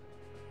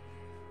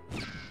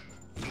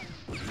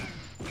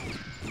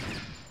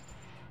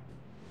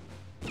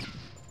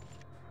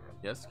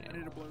 Yes, I game.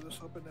 need to blow this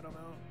up and then I'm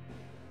out.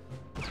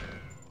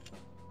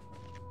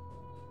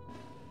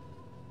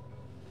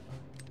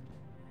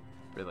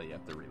 Really, you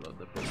have to reload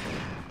the pistol?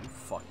 Are you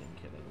fucking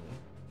kidding me?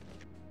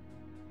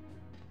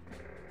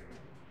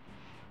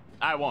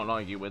 I won't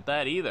argue with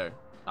that either.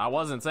 I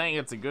wasn't saying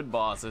it's a good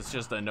boss, it's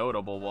just a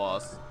notable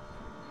boss.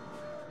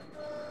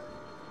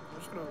 I'm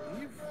just gonna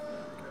leave?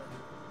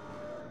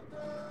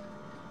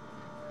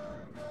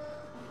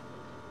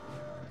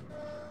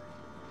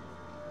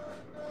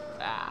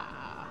 Ah.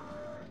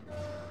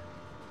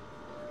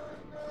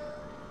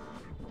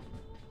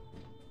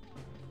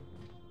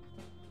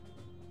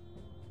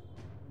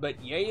 But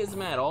Yay is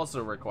Mad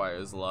also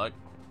requires luck.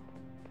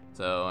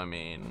 So, I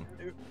mean...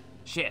 Okay.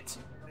 Shit.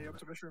 Are you up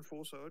to mission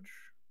Full Surge?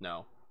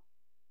 No.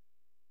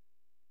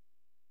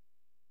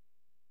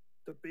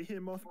 The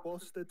behemoth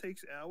boss that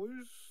takes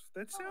hours?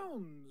 That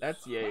sounds...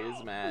 That's Yay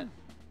is Mad.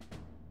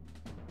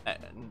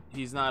 And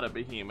he's not a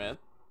behemoth.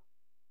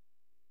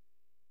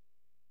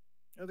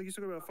 I think he's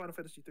talking about Final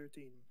Fantasy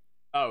 13.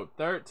 Oh,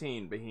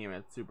 13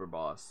 behemoth super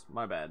boss.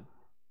 My bad.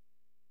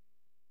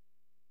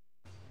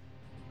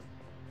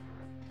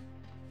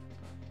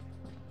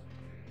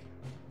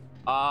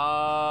 Uh,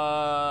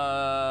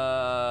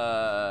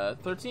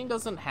 13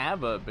 doesn't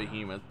have a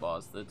behemoth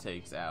boss that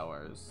takes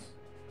hours.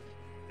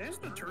 That's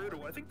the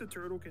turtle. I think the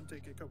turtle can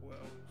take a couple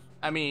hours.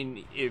 I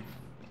mean, if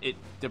it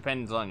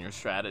depends on your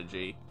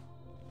strategy.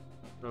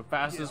 The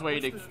fastest way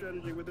to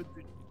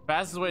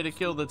fastest way to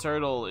kill the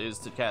turtle is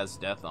to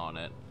cast death on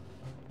it.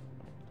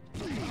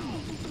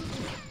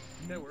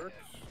 That works.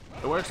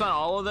 It works on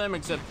all of them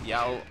except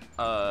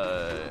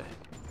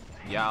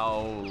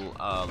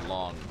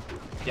Long.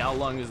 Yao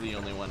Lung is the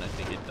only one I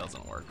think it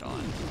doesn't work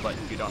on, but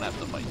you don't have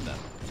to fight them.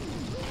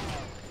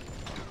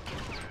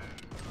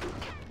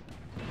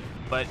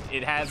 But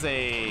it has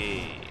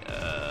a,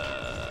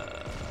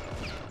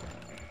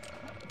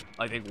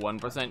 I think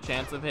 1%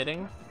 chance of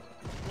hitting.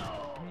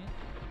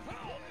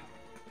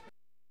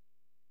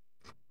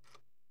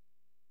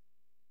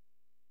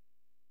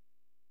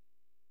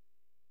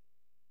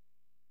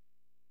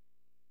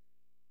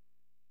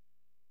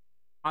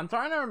 I'm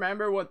trying to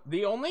remember what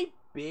the only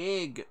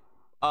big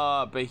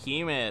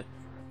behemoth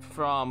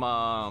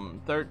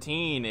from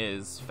 13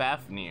 is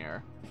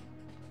Fafnir,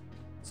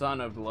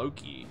 son of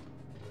Loki.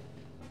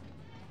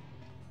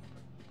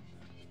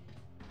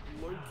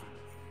 Loki.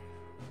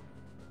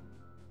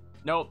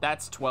 Nope,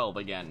 that's 12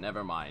 again.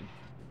 Never mind.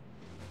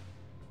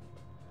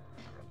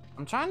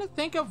 I'm trying to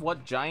think of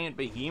what giant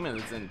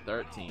behemoth is in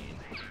 13.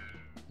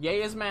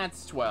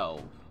 Yasmat's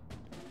 12.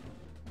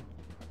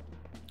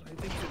 I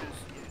think it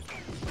is.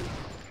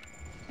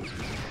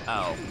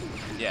 Oh,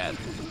 yeah.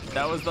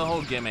 That was the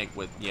whole gimmick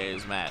with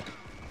Yasmat.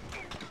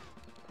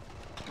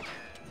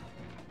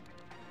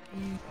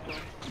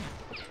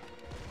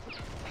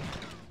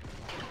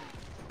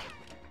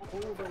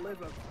 Pull the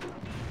lever.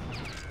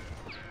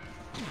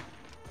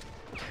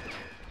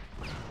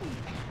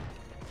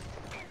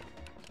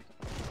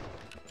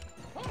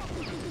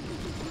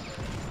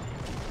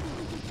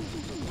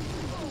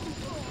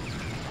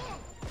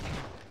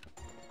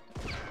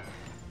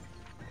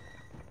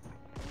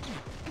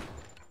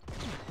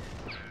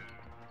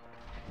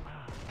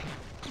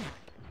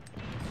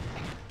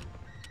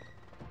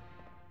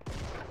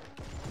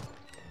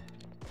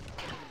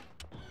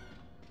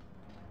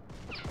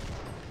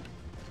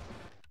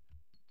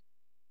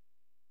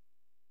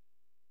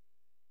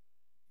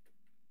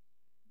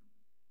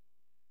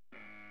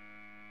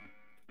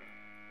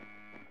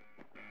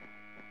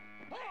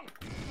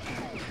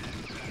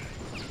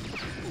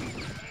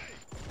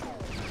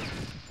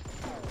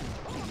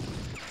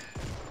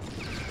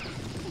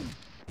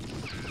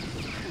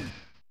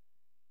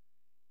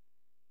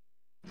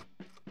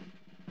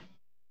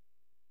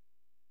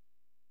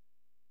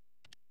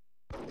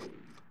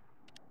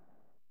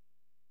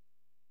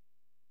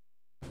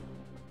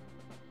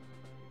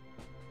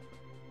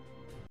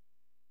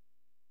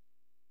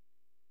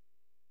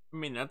 I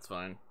mean, that's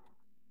fine.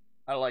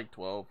 I like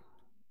 12.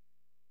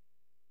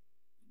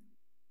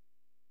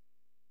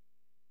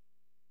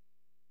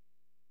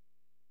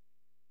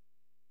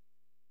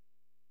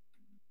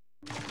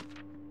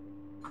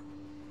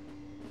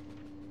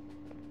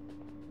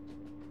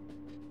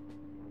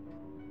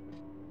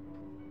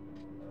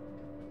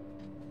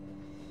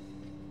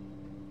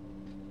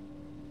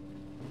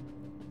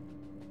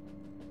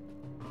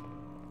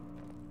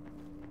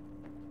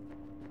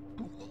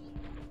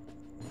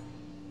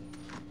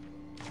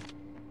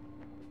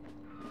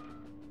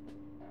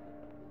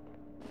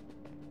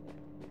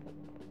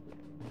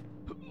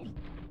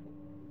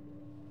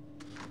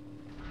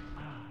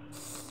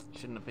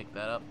 Shouldn't have picked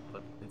that up,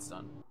 but it's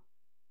done.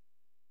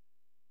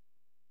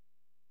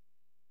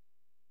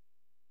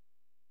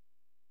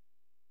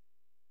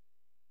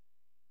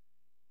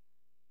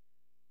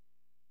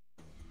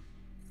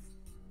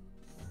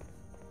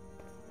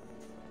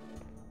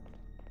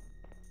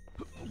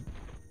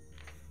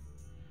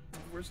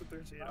 Where's the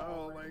 13?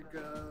 Oh my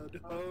god.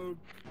 Oh,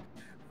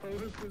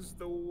 Hope is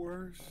the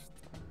worst.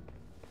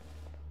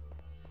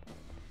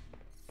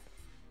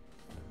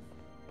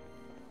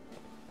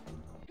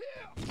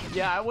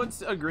 Yeah, I would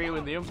agree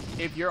with you.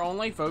 If you're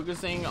only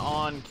focusing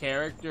on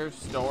character,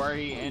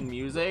 story, and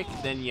music,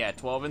 then yeah,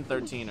 12 and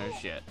 13 are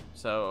shit.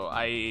 So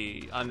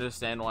I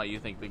understand why you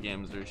think the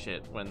games are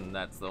shit when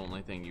that's the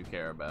only thing you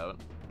care about.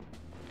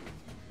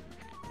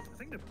 I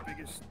think the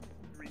biggest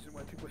reason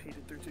why people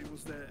hated 13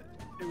 was that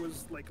it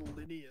was like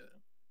linear.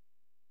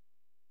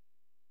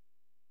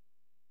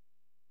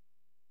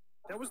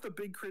 That was the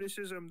big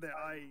criticism that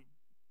I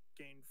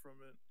gained from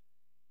it.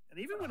 And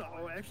even when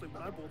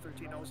when I bought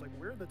 13, I was like,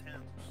 where are the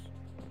towns?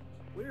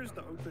 Where's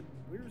the open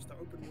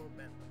world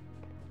map?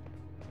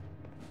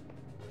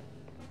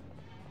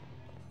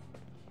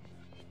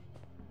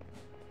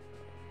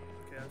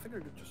 Okay, I think I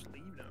could just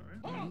leave now,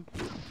 right?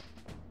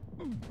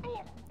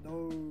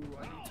 No,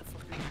 I need to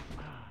fucking...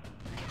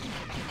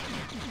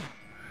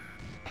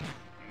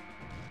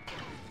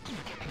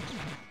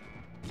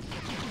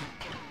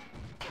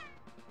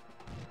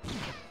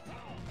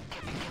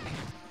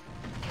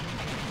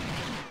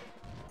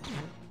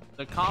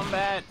 The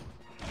combat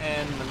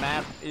and the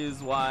map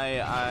is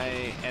why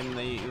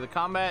the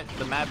combat,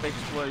 the map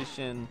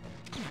exploration,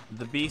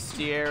 the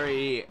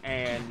bestiary,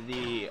 and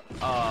the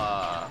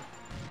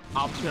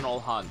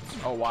optional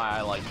hunts are why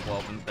I like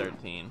 12 and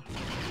 13.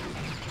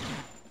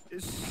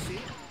 Is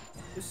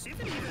 7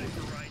 even a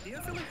grinding?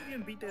 I feel like you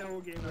can beat that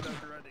whole game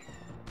without grinding.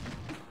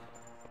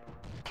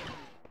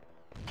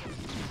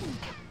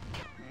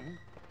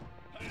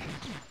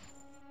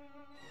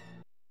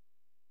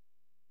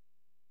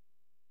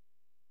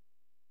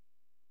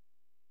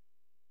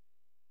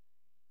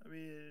 I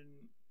mean,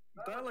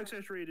 dialogue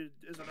saturated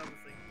is another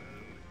thing, but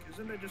like,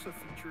 isn't that just a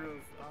feature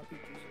of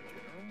RPGs in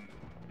general?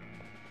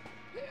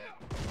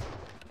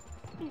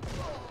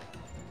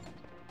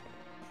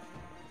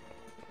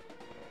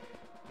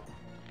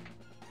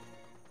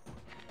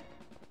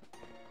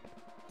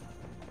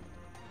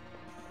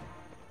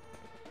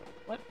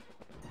 What?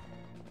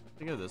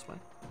 I go this way?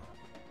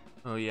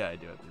 Oh yeah, I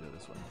do have to go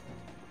this way.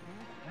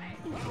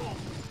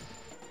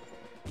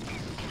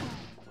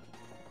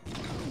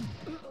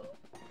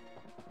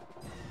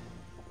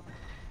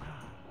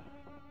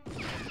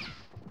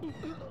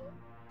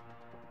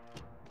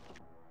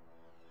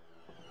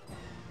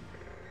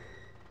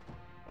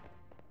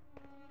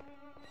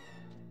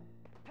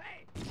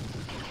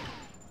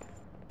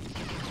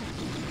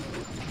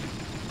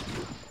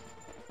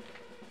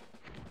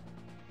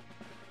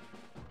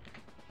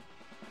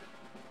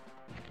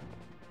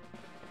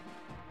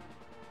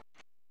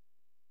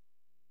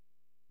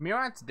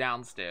 Murat's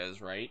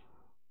downstairs, right?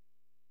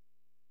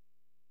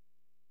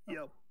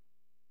 Yep.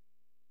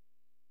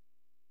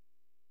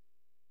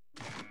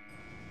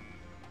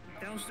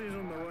 Downstairs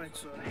on the right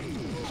side.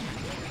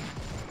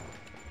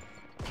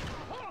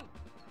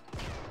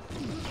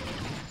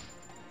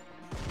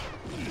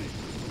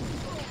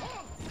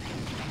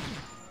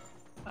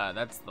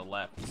 That's the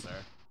left,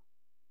 sir.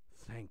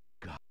 Thank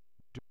God.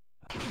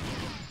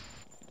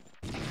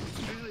 It's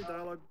usually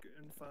dialogue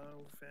in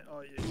Final Fantasy.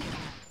 Oh yeah.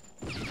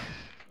 I don't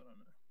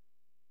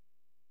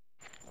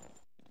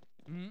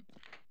know.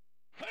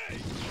 Hey!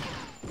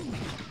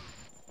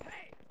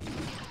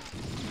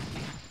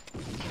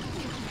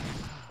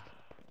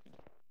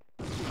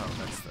 Oh,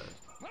 that's the...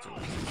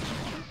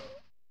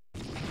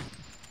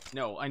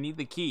 No, I need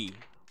the key.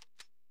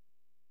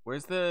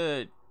 Where's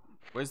the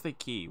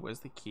key? Where's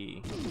the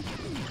key?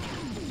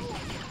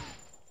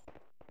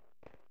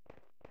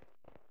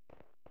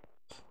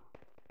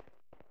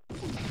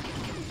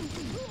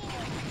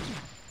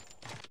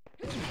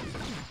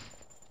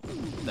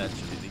 That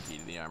should be the key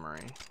to the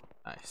armory.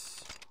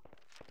 Nice.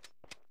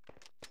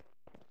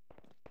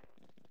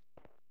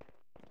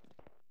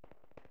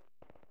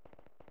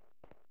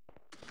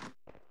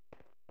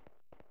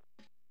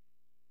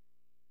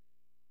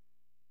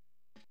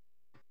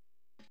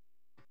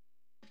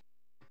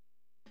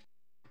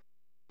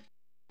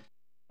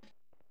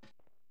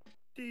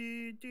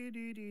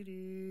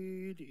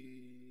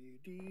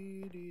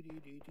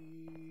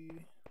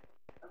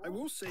 I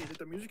will say that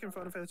the music in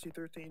Final Fantasy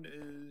 13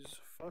 is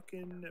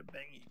fucking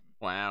banging.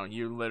 Wow,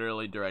 you're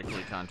literally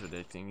directly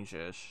contradicting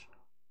Shish.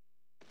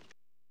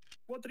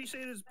 What did he say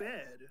is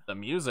bad? The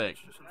music.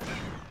 That's just a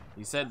fact.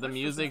 He said the That's just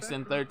a music's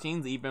in fact, bro.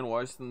 13's even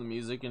worse than the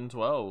music in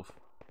 12.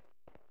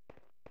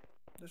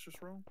 That's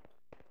just wrong.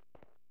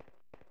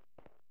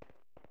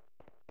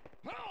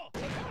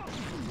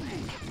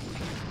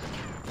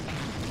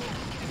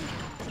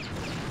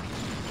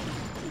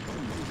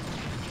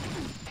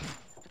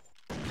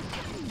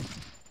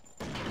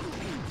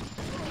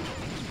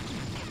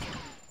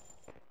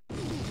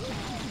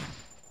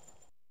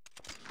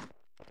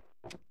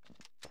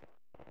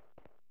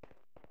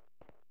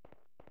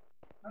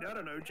 Yeah, I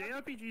don't know.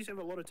 JRPGs have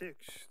a lot of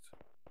text.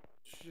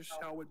 It's just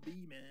how it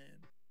be, man.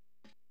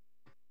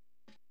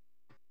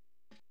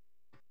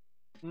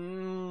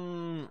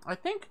 I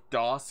think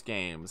DOS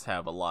games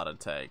have a lot of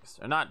text.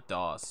 Or not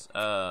DOS,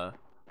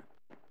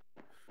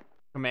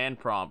 command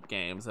prompt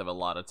games have a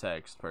lot of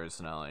text,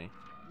 personally.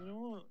 You know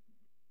what?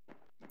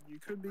 You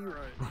could be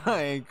right.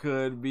 I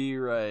could be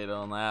right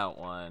on that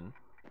one.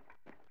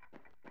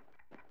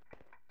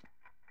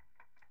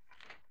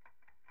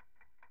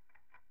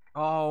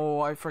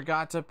 Oh, I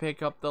forgot to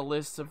pick up the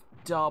list of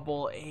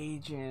double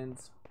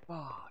agents.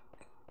 Fuck.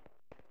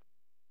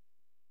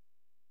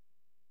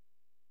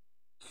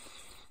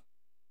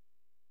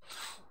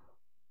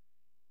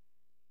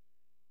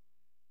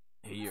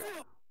 Hey,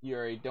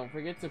 Yuri, don't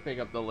forget to pick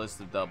up the list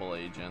of double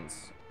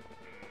agents.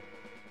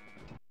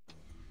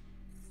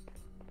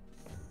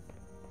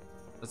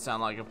 That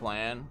sound like a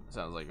plan?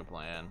 Sounds like a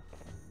plan.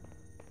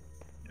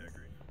 Yeah, I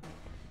agree.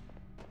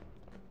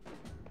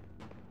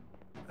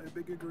 I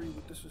big agree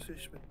with this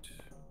assessment.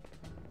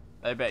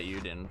 I bet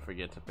you didn't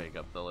forget to pick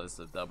up the list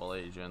of double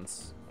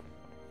agents.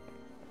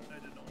 I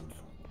did not.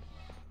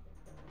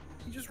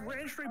 He just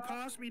ran straight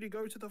past me to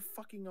go to the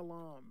fucking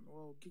alarm.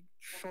 Well, get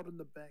shot in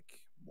the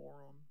back,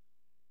 moron.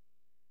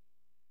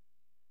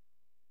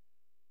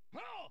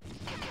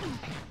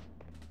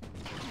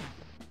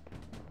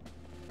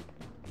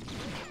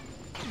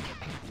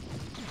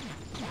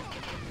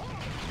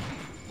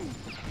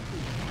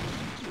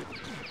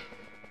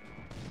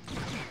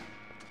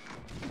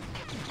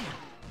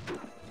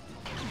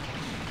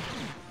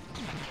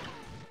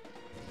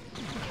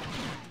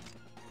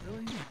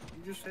 Really?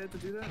 You just had to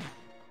do that?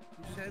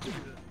 You just had to do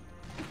that.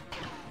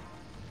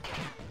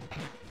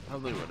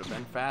 Probably would have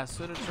been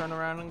faster to turn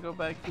around and go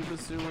back through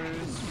the sewers,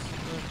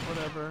 but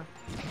whatever.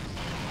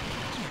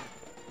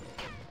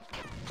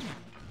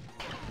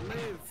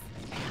 Live!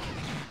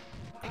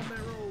 Combat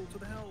roll to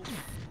the hell!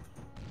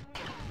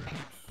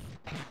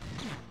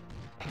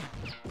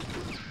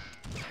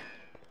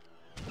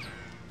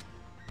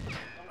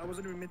 I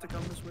wasn't even meant to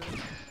come this way.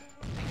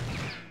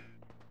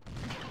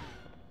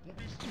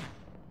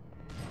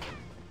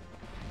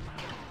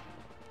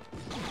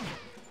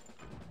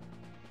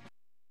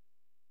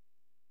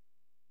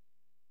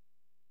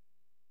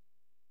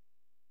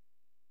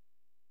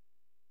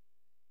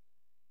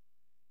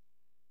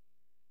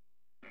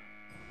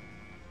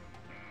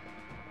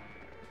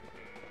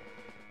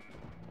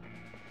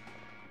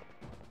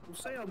 We'll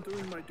say I'm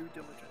doing my due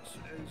diligence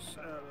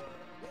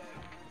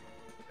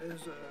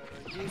as a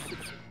US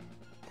citizen.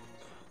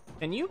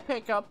 Can you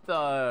pick up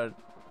the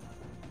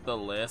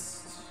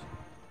list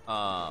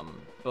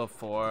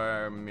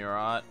before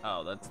Murat?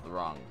 Oh, that's the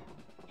wrong.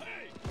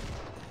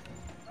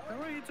 How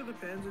do I get to the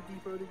Panzer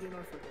Depot again?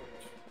 I forgot.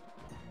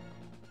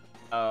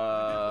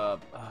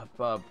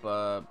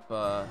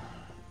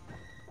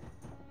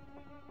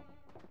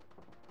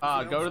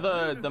 Go to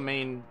the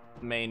main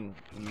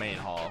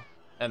hall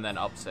and then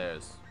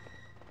upstairs.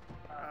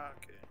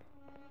 Okay.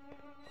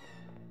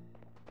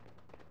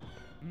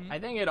 I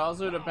think it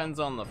also depends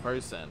on the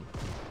person.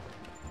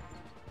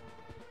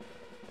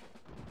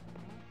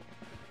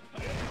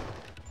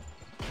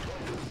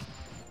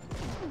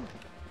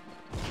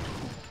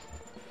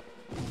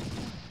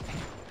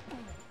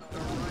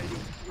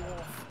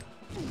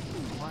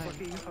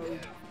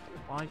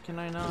 Why can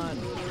I not?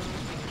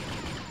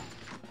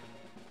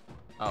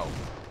 Oh.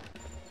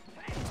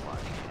 That's why.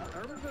 I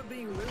remember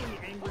being really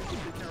angry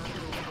with the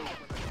character of Hope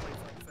when I played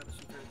Final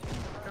Fantasy 13.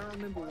 I can't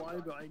remember why,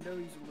 but I know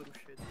he's a little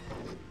shit.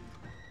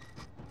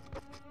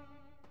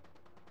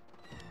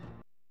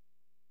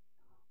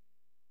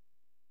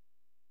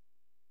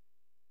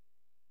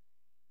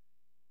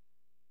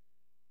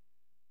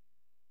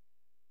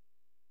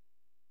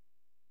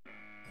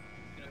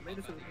 I made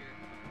it to the here.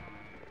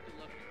 Good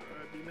luck.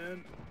 Alright,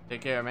 B-man.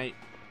 Take care, mate.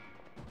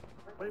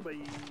 Bye-bye. I will see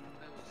you tomorrow.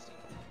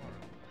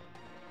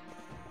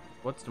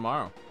 What's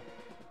tomorrow?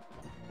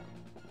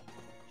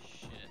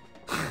 Shit.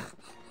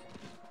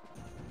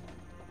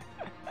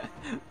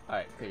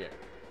 Alright, take care.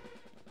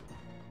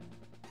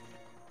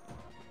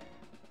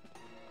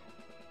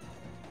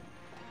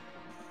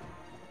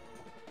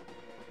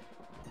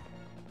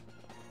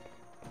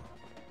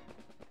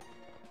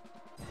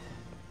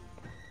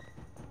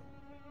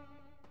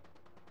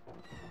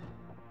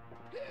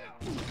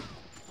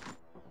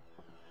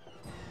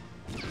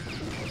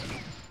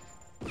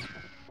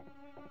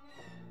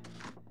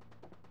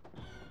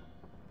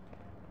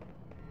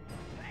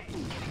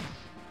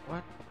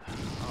 What?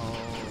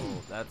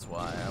 Oh, that's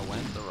why I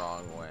went the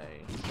wrong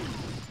way.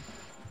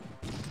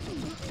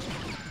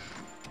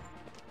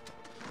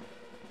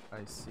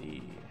 I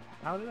see.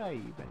 How did I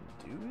even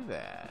do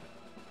that?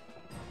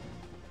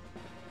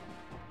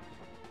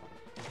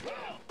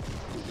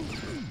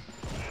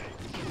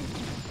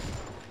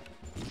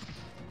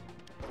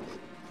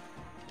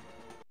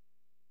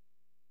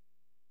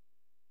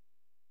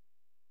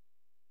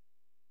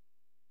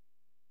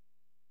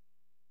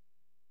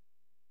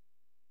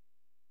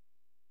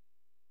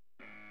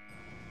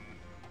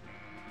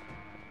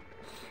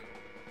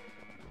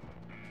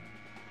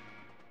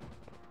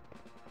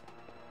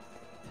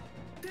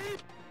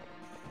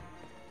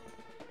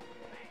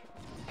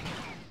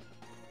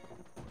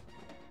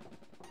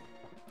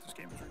 This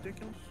game is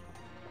ridiculous.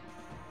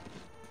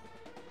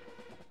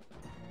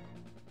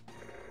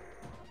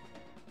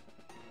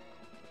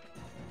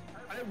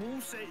 I will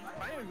say,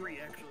 I agree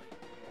actually.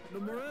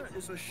 Nomura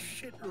is a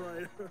shit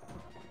writer.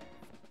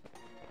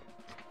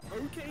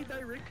 Okay,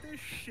 director,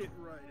 shit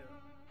writer.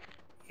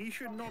 He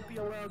should not be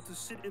allowed to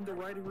sit in the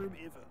writing room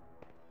ever.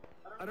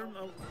 I don't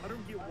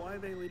get why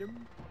they let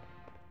him.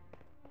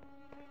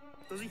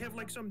 Does he have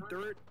like some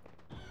dirt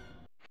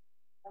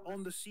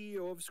on the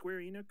CEO of Square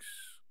Enix?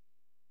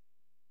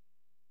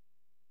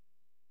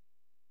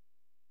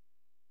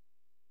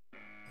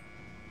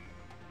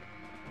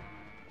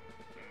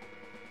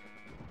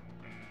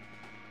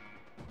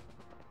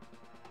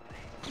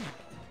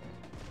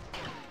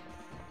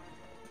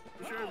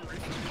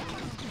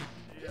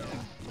 Yeah.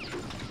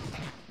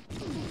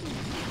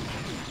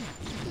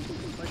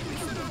 Like,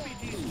 recent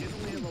RPGs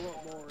generally have a lot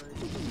more, right?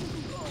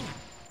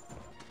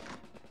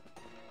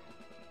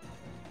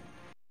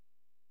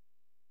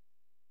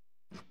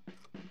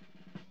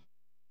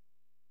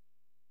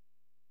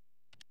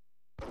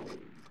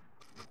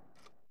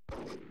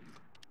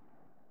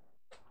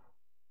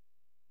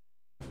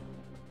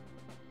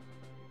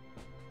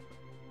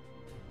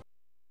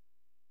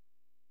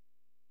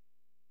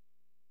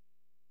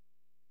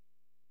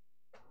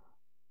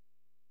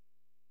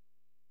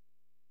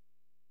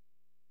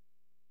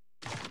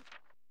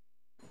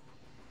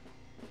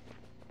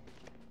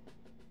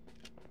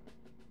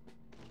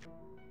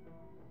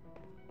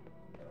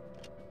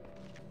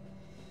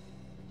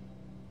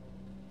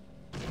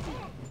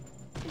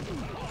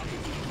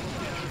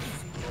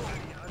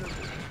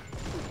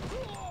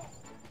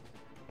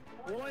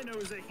 All I know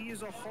is that he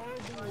is a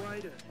horrible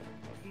writer.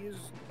 He has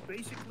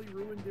basically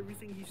ruined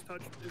everything he's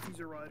touched if he's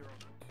a writer on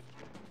it.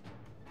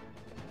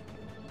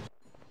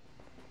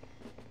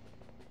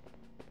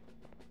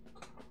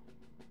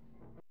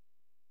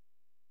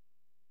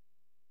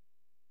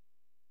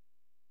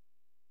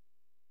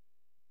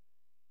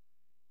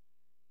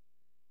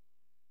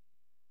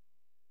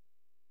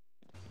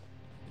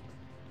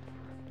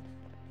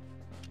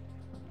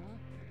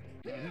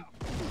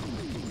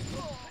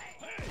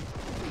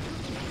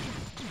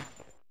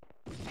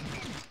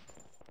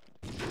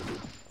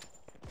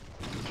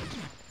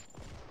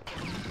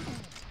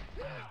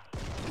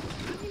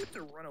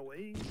 To run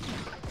away.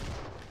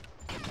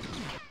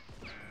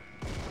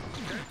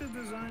 Character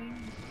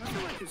design. I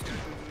feel like his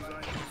character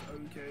design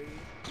is okay.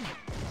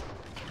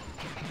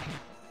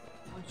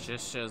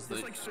 Shish says that.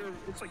 It's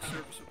like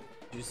serviceable.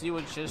 Do you see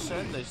what Shish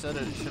said? They said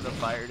it should have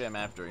fired him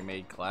after he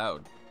made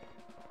Cloud.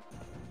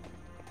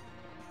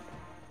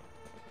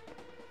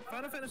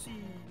 Final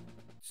Fantasy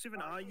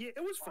 7R, yeah,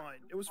 it was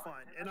fine. It was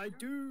fine, and I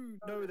do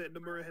know that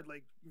Nomura had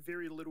like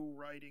very little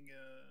writing.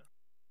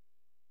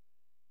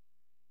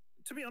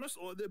 To be honest,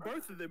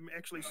 both of them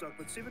actually sucked,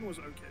 but 7 was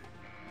okay.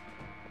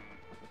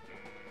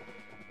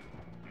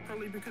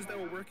 Probably because they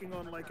were working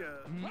on like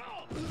a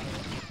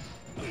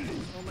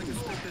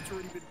script that's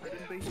already been written,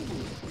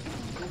 basically.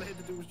 All they had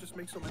to do was just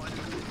make some minor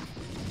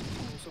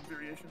or some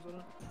variations on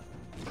it.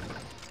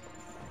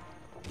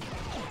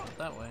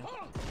 That way.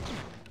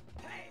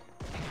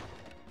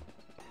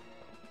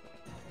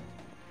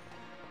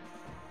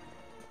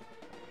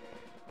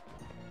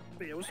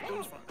 But yeah, it was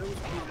fun. It was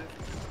good.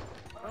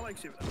 I like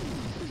 7.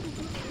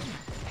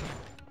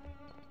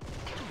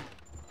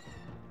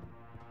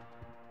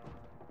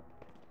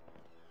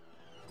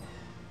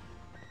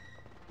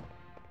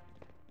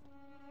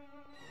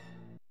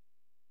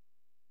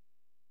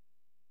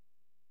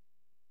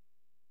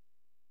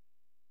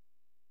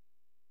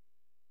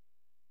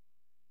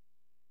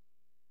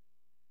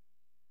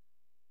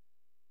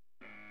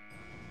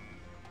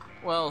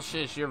 Well,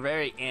 Shish, you're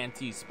very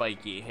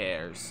anti-spiky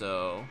hair,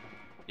 so,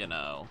 you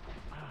know.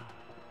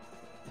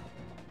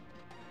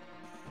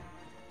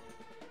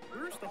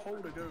 Where's the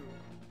hole to go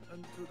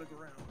into the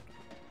ground?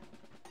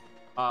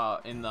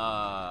 In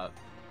the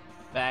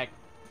back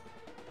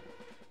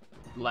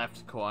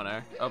left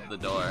corner of the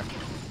door.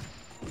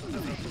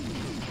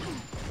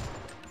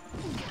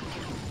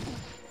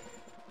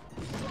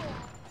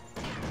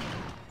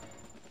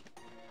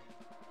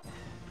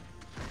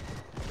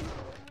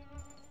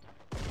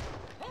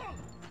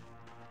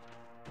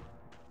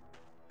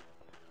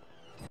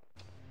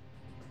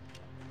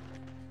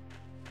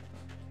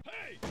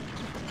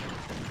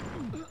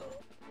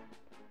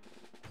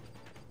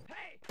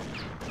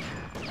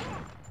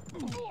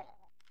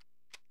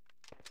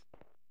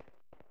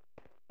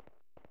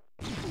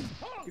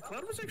 The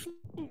Cloud was actually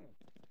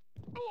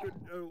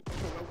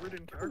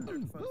well-written character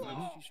in Final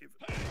Fantasy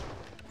VII.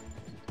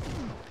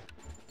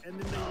 And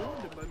then they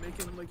ruined him by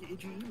making him like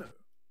edgy emo.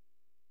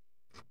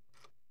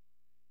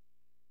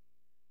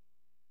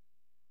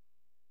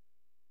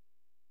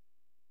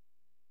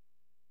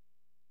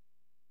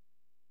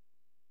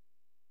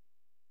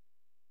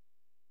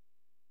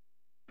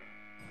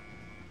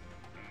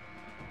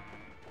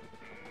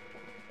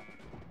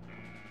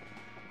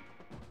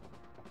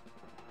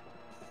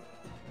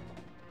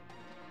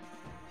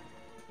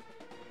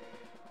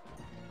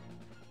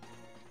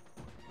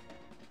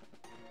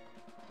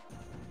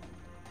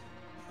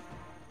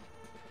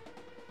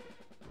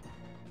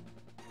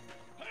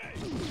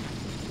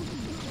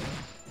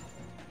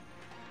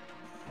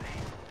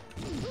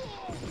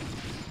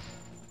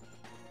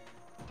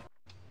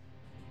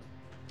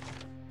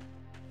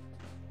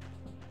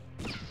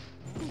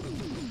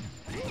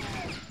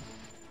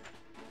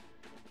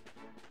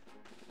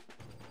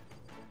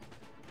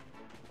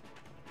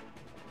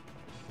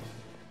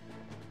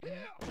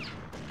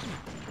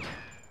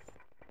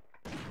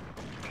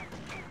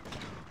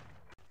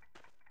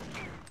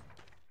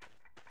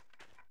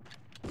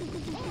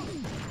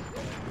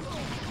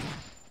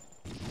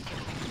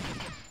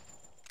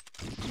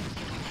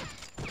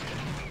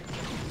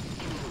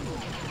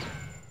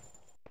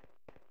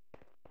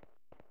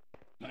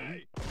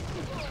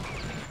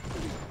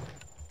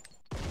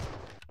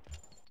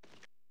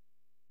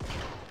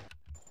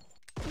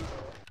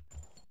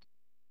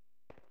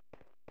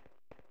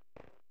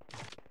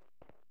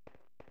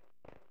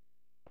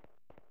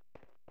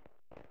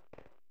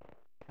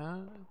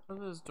 I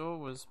thought this door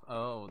was.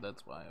 Oh,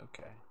 that's why.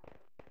 Okay.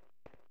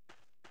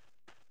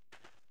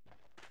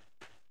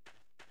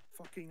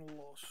 Fucking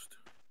lost.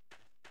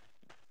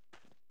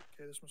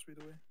 Okay, this must be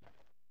the way.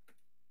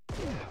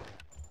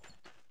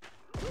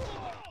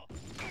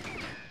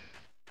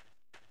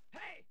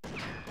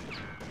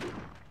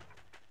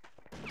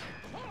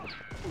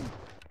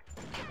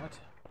 What?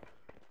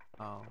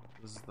 Oh,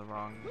 this is the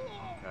wrong.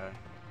 Okay.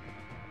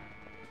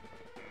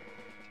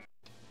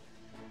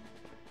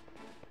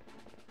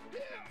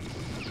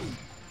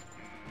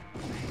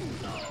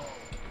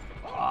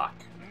 Fuck.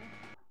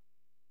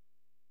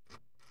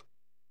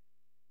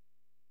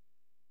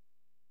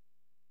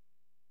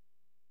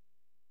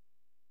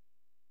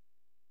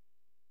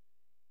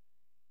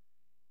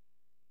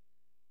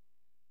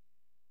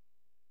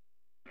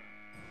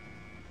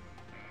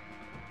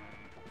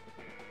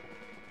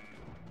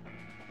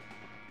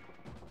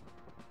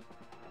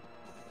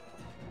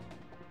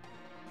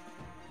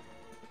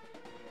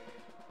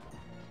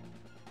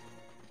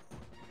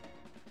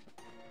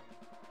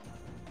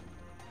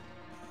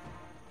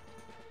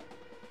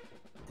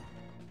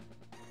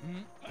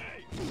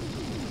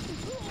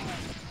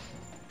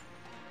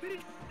 Where did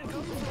it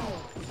come from?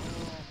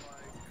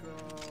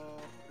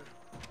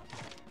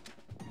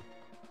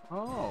 Oh my god.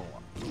 Oh.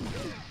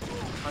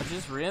 I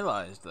just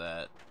realized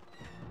that.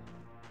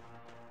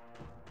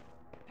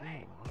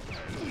 Hey.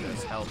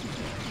 This helped me.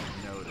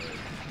 Noted.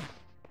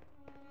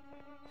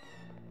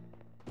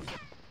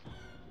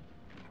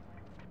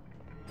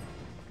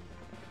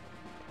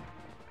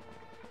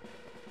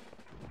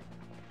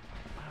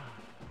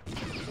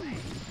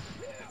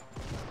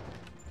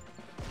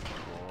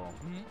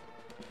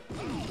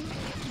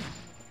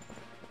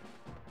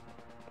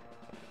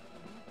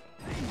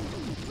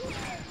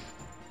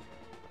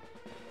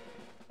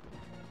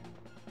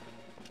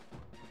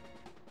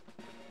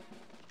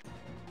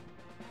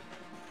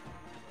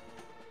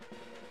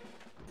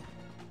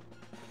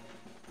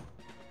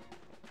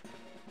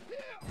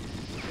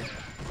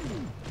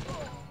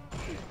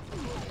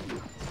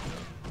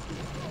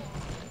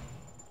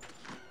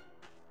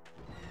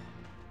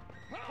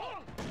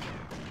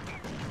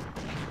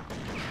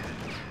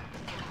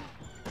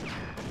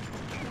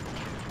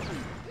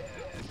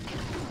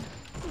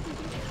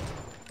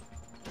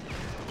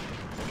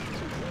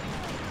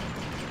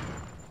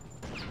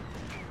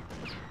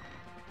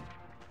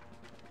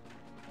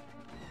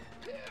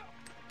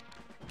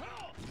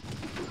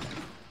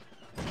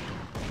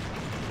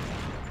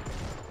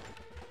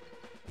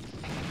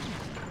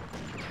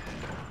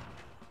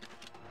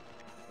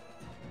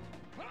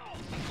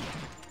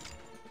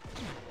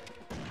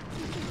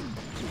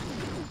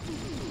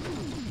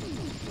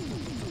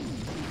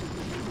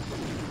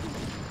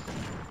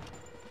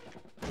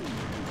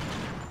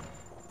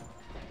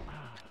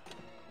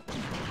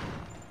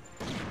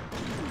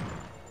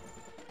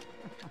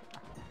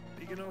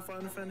 You know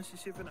Final Fantasy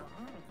VII. Ah,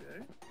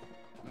 okay.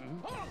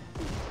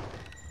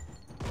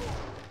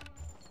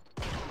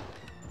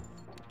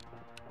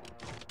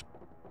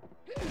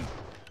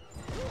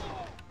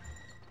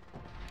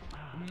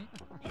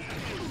 You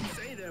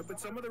say that,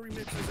 but some of the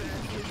remixes are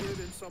actually good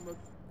and some are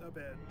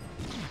bad.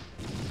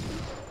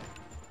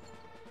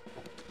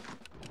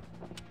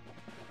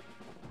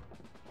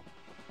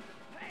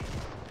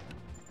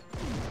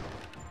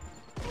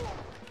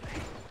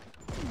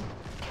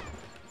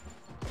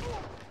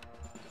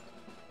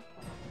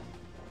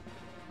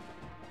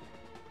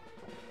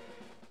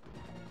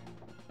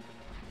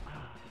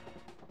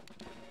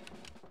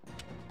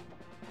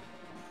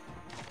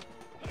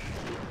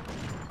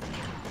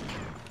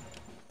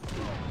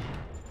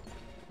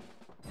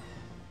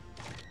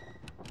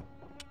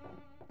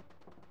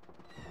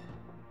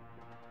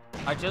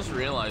 I just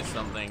realized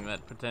something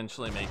that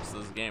potentially makes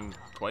this game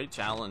quite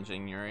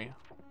challenging, Yuri.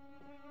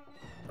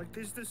 Like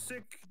there's this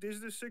sick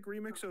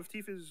remix of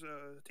Tifa's theme.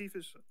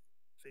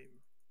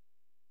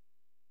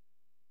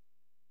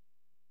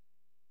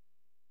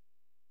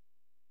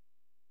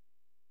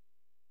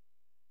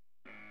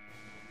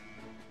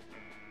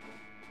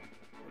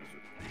 What is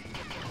it?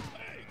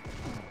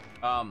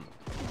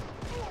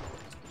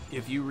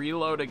 If you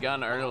reload a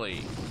gun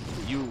early,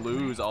 you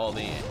lose all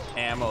the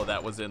ammo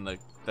that was in the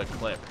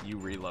clip you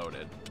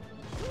reloaded.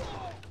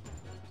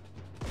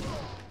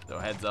 So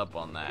heads up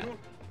on that.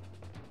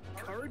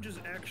 Courage is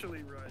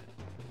actually right.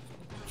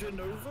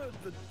 Genova,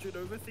 the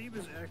Genova theme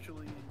is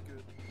actually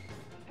good.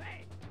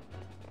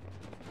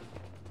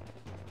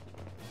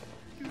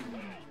 To be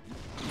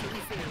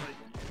fair, like,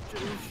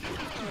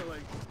 she's kind of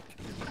like,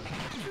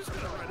 she's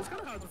kind of right. It's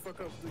kind of hard to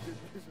fuck up the good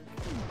music.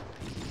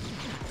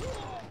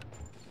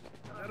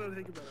 I don't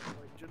think about it.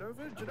 Like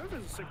Genova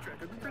is a sick track.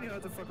 It'd be pretty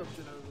hard to fuck up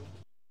Genova.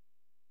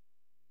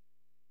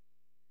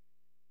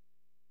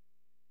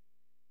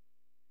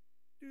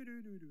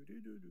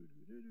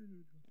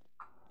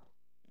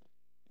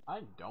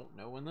 I don't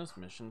know when this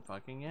mission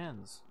fucking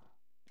ends.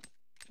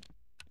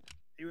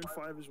 You in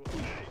 5 as well?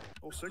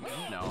 Or 6?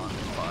 No, I'm in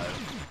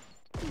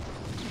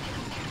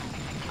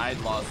 5. I'd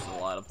lost a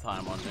lot of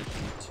time on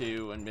mission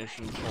 2 and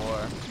mission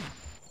 4.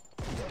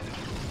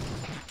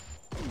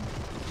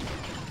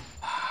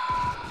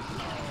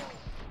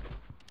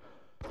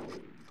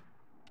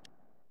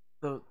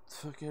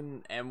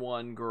 fucking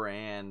M1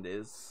 Grand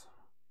is...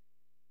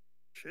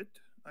 Shit,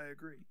 I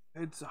agree.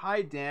 It's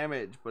high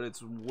damage, but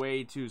it's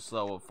way too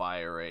slow a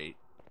fire rate.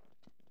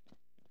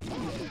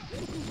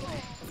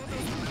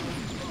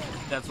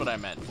 That's what I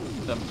meant.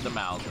 The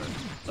Mauser.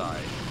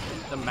 Sorry.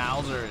 The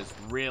Mauser is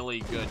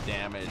really good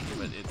damage,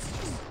 but it's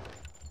just...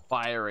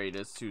 Fire rate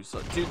is too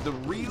slow. Dude, the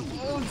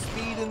reload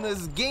speed in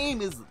this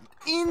game is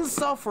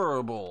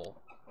insufferable.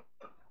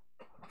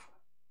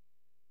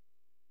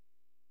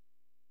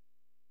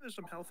 There's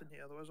some health in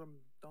here, otherwise I'm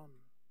done.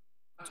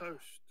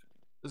 Toast.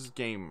 This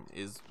game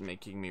is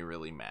making me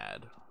really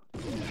mad.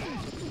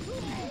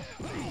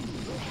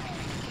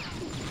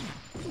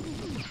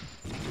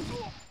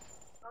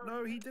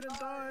 No, he didn't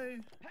die.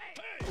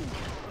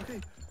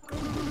 Okay.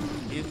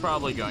 He's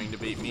probably going to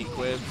beat me,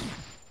 Quibs.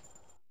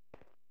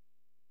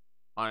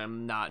 I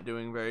am not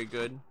doing very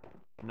good.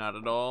 Not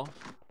at all.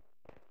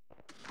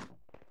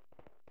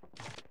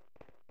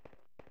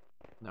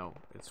 No,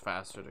 it's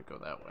faster to go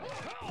that way.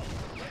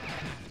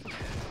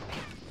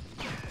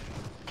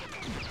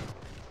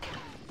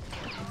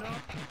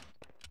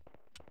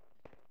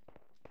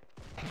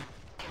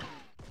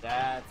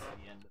 That's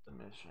the end of the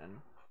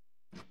mission.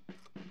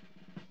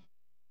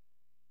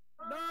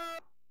 No!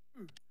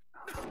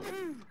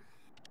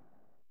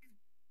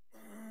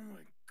 Oh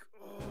my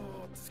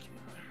god.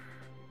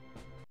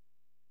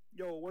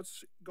 Yo,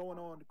 what's going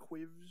on,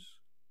 Quivs?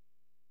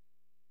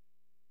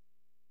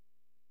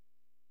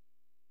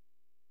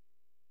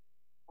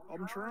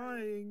 I'm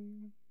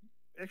trying.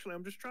 Actually,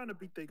 I'm just trying to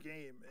beat the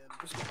game, and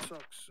this game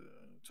sucks.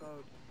 It's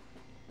hard.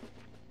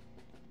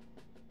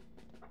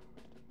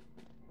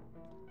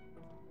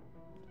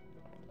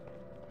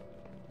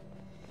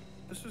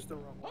 This is the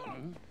wrong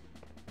one.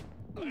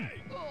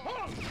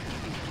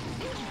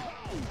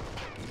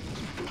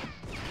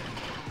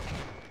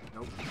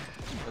 Nope.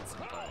 That's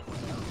not right.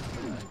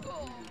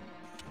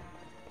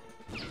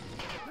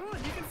 No,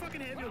 you can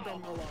fucking have your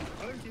dumb along.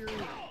 I don't care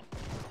either.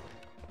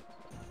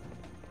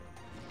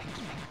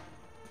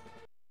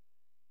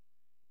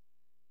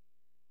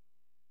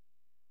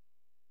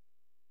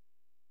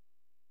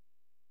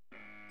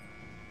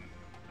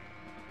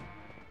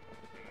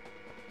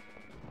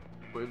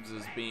 Quibs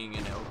is being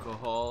an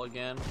alcohol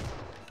again.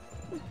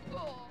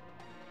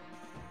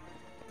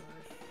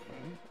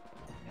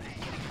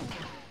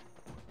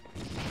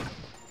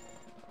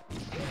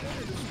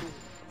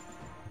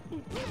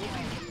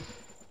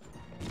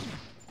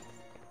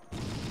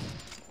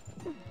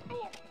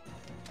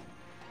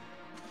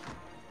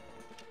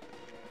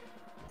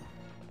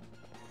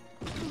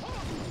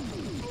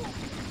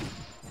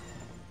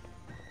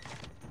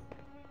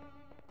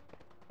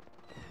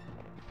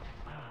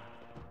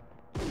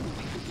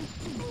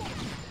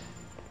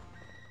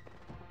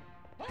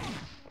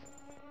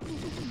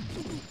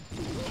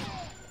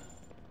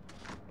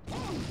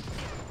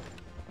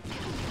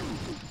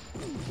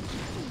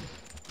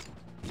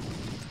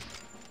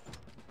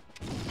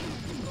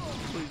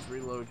 Please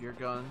reload your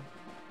gun.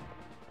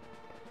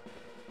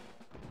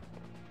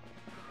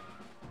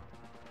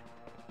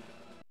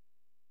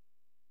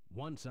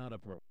 Once out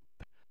of rope,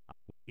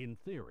 in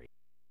theory.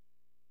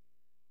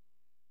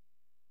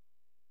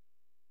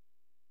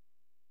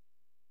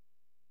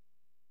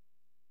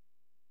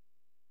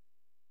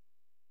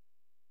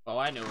 Oh,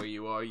 I know where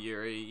you are,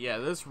 Yuri. Yeah,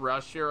 this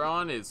rush you're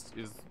on is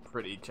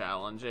pretty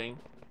challenging.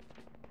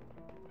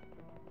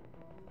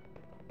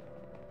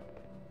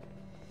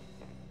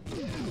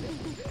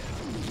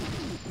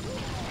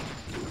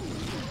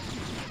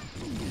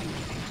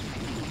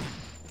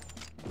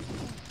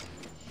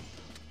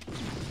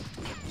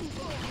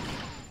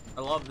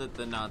 I love that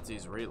the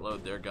Nazis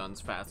reload their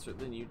guns faster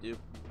than you do.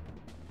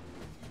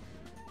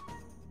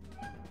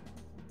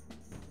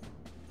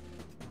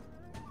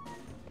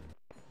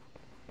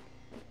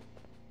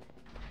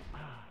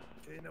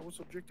 Okay, now what's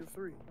objective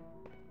 3?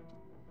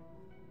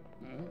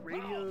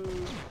 Radio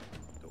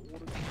the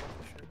order to the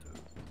chateau.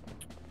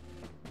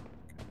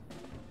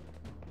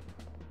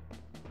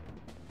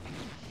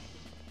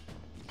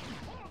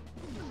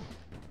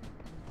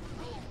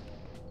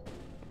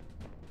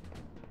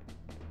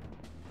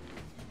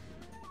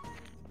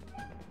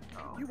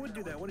 Oh, You would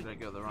do that, did I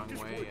go the wrong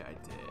just way? would. I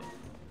did.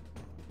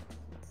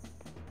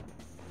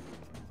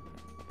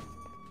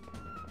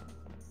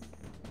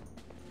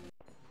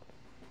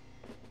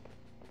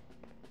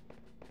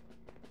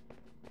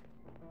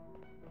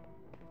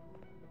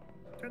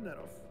 Turn that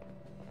off.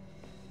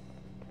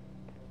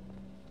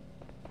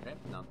 Okay,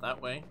 not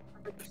that way.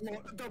 The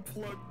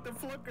plug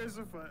goes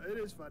so far. It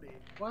is funny.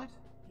 What?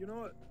 You know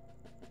what?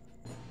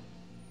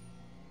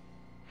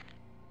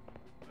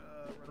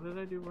 What did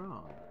I do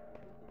wrong?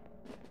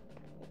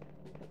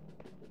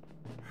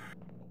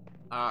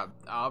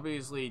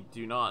 Obviously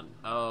do not.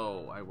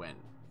 Oh, I went.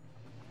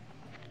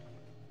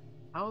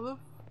 How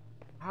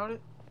did?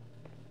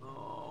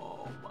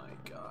 Oh my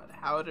god.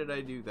 How did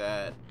I do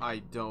that? I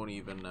don't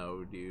even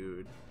know,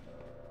 dude.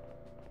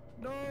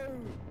 No!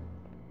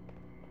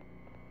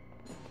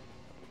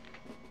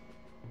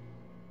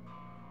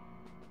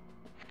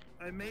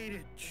 I made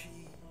it,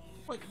 jeez.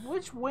 Like,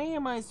 which way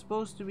am I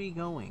supposed to be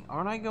going?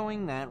 Aren't I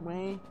going that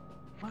way?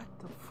 What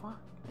the fuck?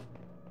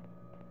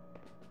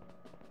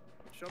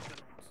 Shut the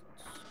nonsense.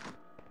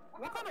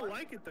 I kind of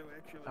like it though,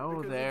 actually.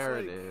 Oh, because there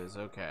it's it like, is.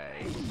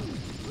 Okay.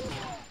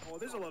 Oh,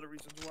 there's a lot of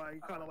reasons why I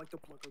kind of like the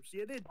pluck-ups.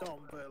 Yeah, they're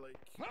dumb, but like...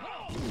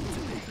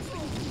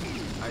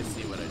 I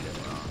see what I did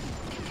wrong.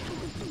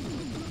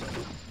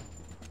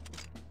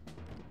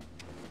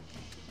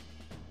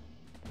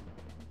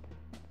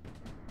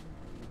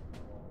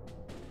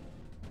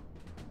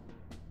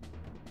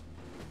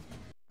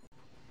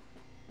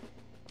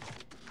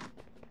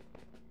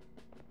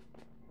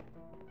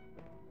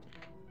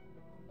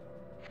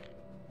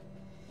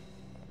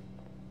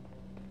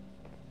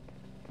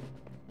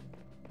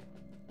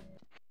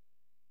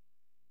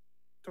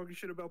 Talking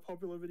shit about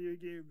popular video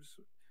games.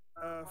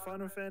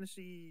 Final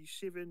Fantasy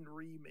VII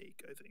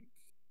Remake, I think.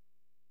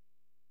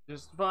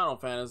 Just Final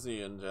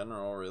Fantasy in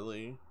general,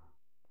 really.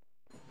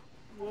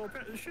 Well,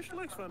 Shish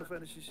likes Final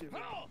Fantasy VII.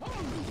 12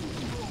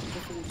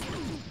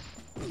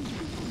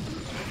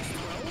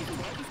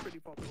 is pretty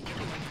popular. I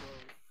like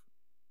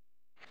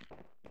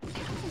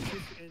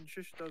 12. And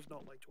Shish does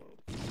not like 12.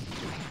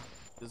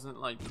 Isn't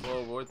like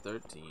 12 or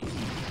 13.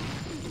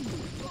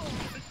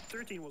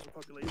 13 wasn't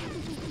popular either.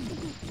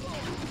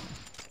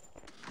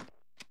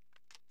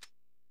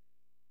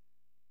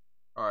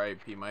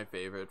 R.I.P. my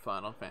favorite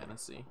Final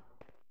Fantasy.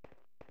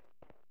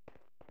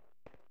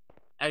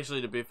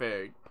 Actually, to be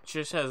fair,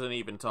 Shish hasn't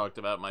even talked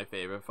about my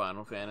favorite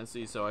Final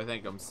Fantasy, so I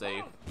think I'm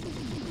safe.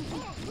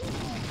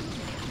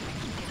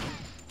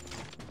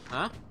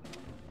 Huh?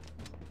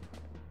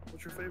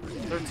 What's your favorite?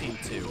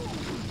 13-2.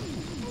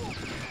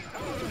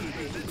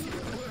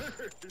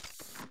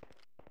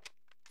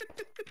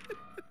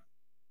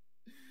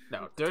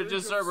 No, Dirge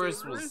of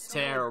Cerberus was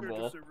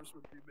terrible.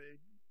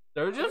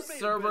 Dirge of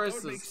Cerberus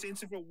That would make is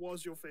sense if it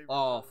was your favorite.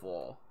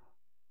 awful.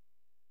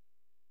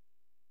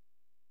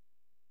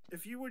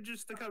 If you were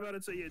just to come out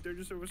and say, yeah, Dirge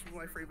of Cerberus was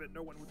my favorite,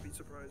 no one would be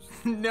surprised.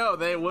 No,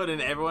 they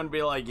wouldn't. Everyone would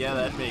be like, yeah,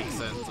 that makes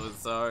sense with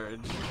Sarge.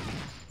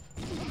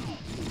 Yeah,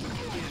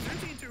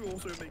 13-2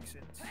 also makes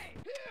sense.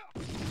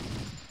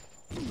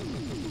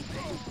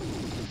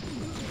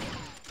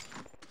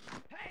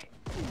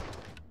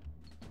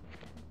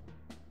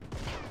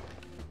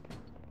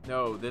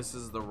 No, this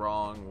is the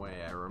wrong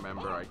way. I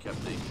remember I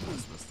kept making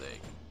this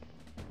mistake.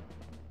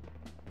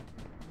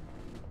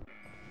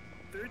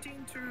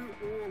 13-2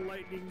 or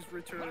Lightning's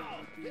Return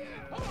would be...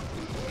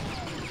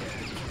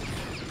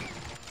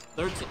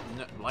 13.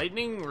 No,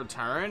 Lightning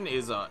Return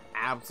is a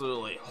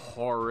absolutely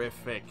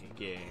horrific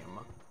game.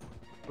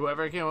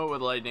 Whoever came up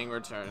with Lightning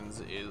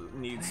Returns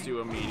needs to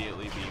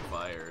immediately be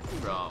fired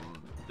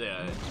from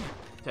the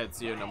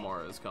Tetsuya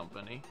Nomura's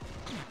company.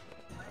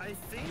 I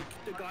think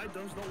the guy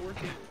does not work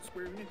at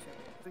Square Enix.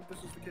 I think this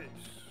is the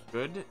case.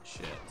 Good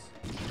shit.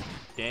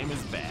 Game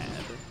is bad.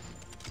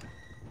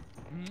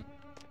 He's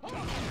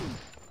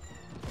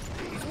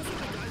also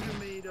the guy who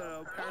made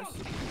Paris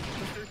the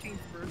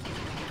 13th version,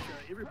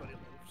 which everybody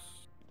loves.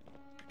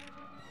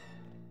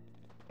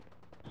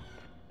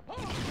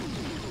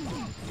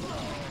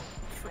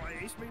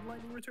 Tri-Ace made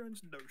Lightning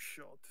Returns? No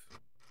shot.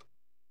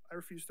 I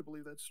refuse to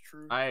believe that's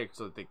true. I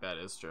actually think that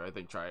is true. I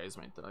think Tri-Ace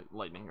made the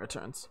Lightning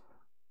Returns.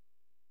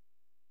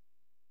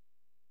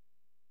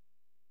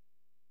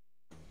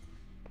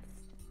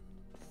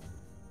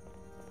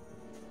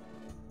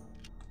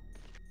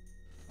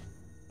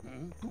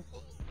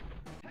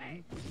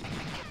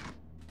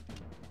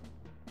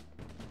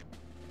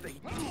 They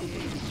did.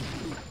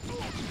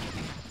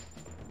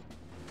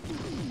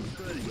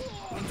 But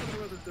I'm talking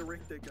about the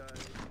director guy.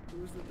 Who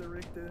was the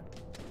director?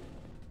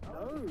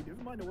 No,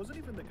 never mind. It wasn't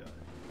even the guy.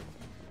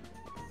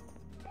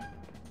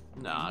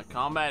 Nah,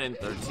 combat in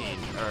 13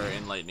 or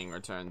in Lightning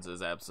Returns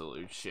is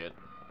absolute shit.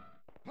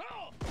 I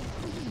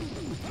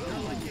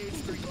don't like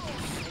KH3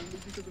 only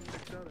because of the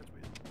sound. That's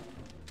weird.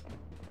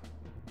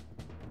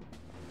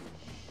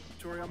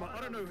 Toriyama, I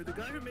don't know, the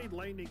guy who made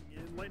Lightning,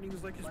 and Lightning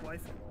is like his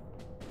wife.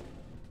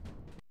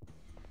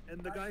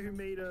 And the guy who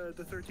made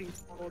the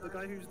 13th, or the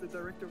guy who's the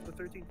director of the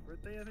 13th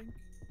birthday, I think?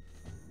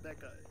 That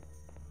guy.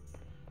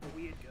 The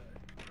weird guy.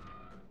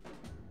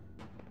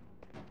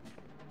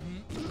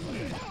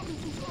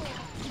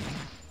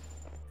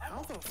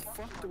 How the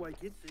fuck do I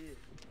get there?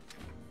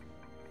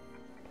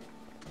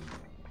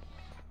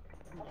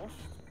 I'm lost.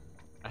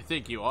 I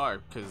think you are,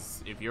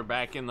 because if you're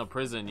back in the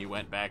prison, you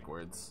went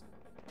backwards.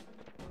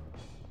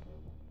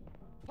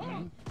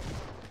 I'm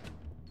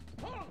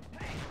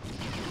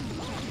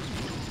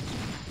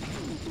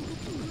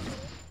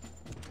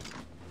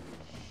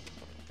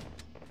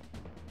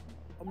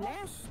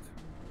lost.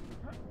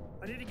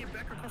 I need to get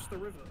back across the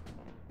river.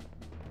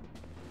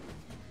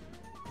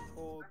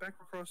 Or back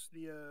across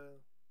the,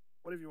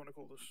 whatever you want to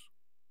call this.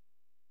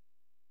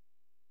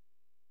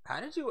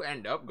 How did you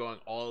end up going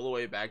all the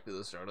way back to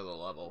the start of the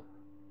level?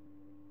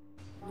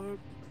 Look,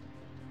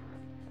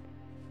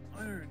 I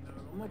don't know.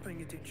 I'm not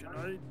paying attention.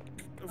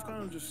 I've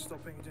kind of just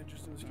stopped paying attention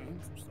to this game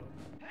from start.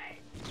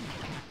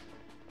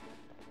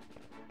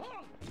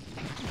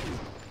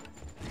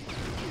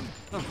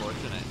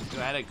 Unfortunate. You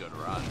had a good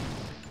run.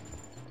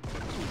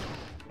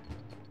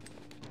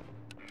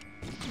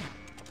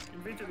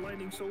 Invented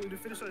lightning solely to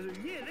criticize him.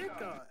 Yeah, that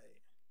guy.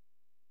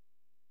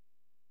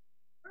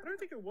 I don't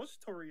think it was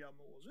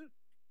Toriyama, was it?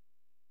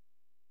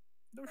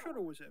 No, sure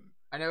it was him.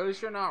 I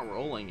noticed you're not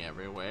rolling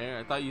everywhere.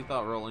 I thought you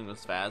thought rolling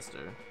was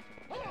faster.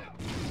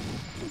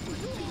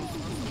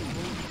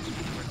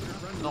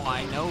 No,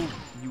 I know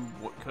you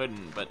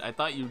couldn't, but I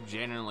thought you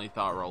genuinely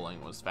thought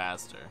rolling was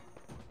faster.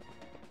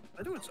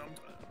 I do it sometimes.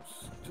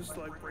 Just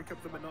like break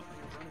up the monotony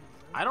of running.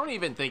 You know? I don't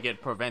even think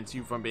it prevents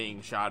you from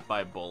being shot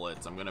by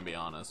bullets, I'm gonna be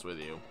honest with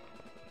you.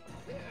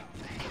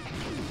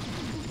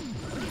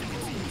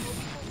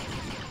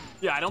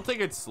 Yeah, I don't think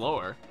it's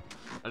slower.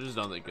 I just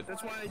don't think it's...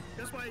 That's why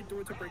I do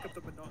it to break up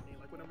the monotony.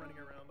 Like when I'm running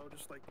around, I'll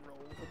just like roll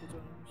a couple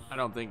times. I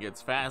don't think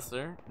it's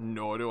faster,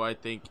 nor do I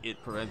think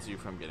it prevents you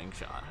from getting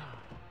shot.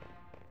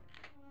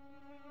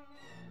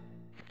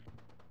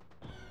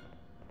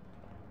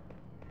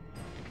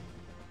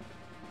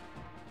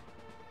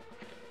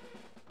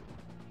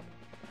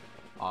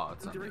 Oh,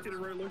 it's directed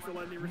and right look for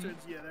lightning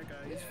returns. Yeah, that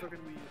guy. He's fucking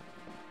weird.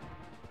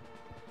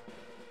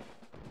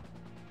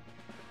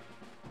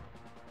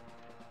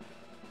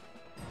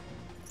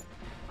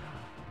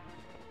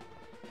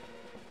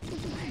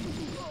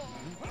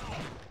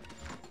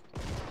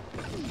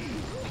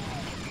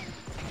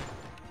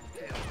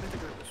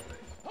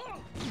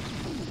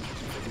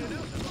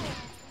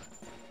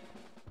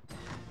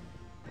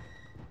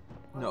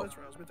 No, that's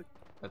right. I was meant to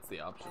that's the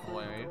optional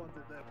area. go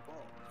under that box.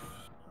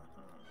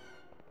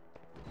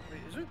 Wait,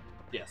 is it?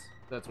 Yes,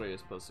 that's where you're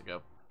supposed to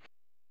go.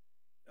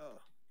 Oh,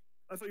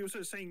 I thought you were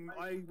sort of saying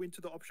I went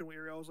to the optional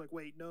area. I was like,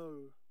 wait,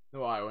 no.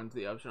 No, I went to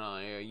the optional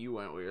area. You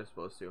went where you're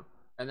supposed to,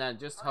 and then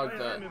just hug I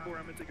the. remember where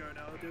I'm meant to go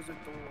now. There's a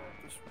door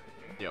this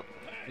way. Yep.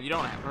 You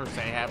don't per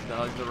se have to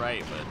hug the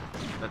right, but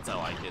that's how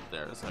I get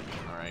there. Is hugging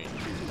the right.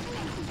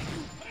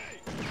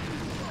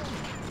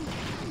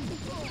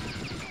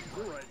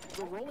 You're right.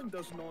 The rolling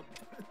does not.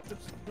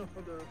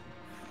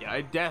 Yeah,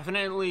 it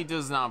definitely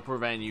does not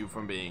prevent you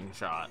from being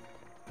shot.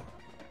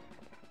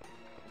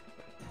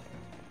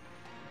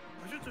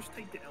 I should just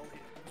take the L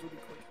here. This will be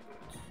quick.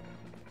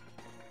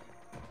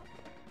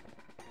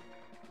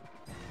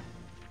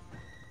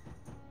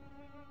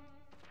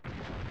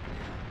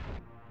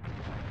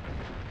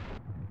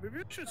 Maybe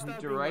I should stop.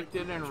 He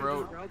directed being, like, and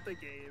wrote the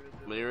game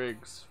and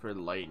lyrics for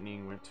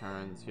Lightning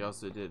Returns. He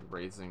also did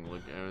Racing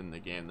Lagoon, the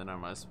game that I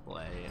must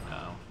play.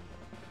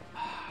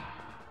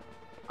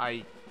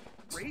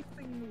 Racing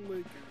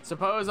Lagoon.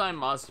 Suppose I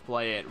must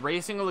play it.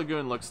 Racing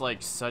Lagoon looks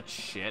like such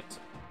shit.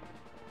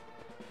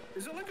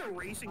 Is it like a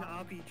racing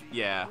RPG?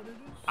 Yeah.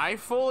 I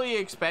fully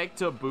expect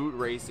to boot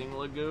Racing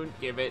Lagoon,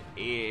 give it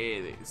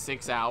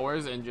 6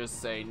 hours, and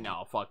just say,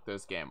 no, fuck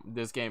this game.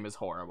 This game is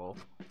horrible.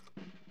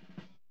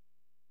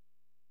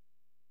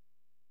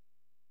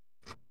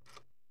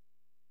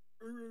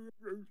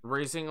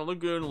 Racing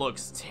Lagoon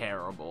looks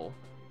terrible.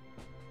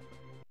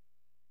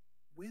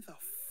 Where the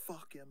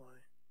fuck am I?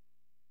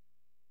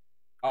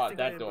 Oh,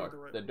 think I that am door. going the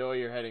right The way. door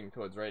you're heading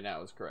towards right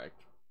now is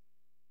correct.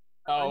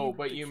 I Oh, need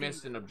but the you key.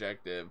 missed an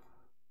objective.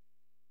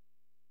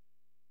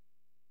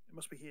 It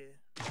must be here.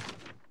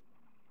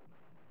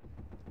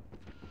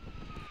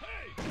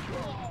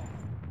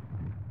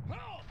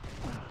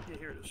 Yeah,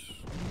 here it is.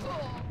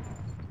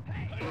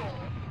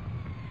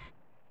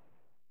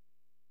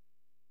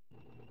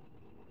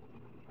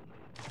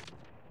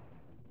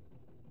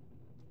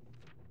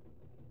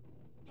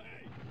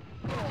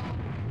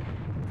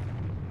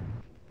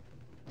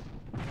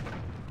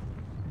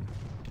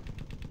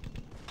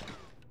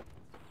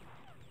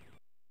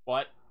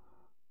 What?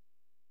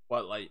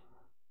 What light?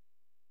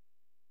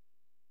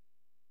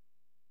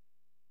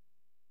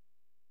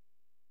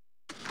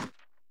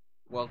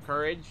 Well,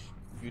 Courage,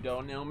 you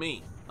don't know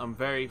me. I'm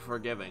very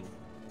forgiving.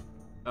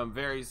 I'm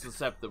very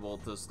susceptible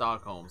to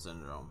Stockholm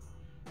Syndrome.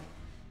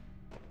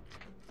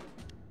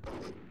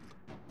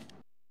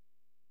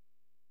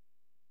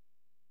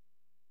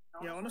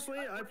 Yeah, honestly,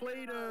 I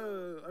played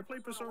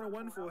Persona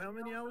 1 for how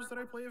many hours did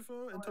I play it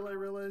for? Until I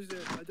realized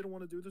that I didn't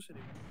want to do this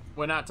anymore.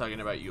 We're not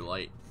talking about you,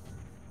 Light.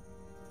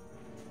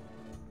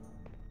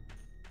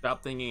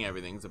 Stop thinking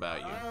everything's about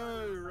you.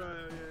 Oh,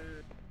 right,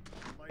 yeah.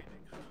 Lightning.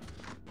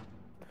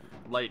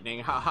 Lightning,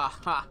 ha ha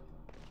ha.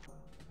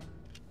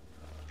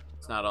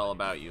 It's not all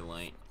about you,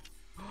 Light.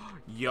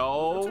 What's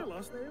Yo! her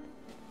last name?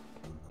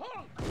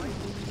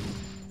 Lightning.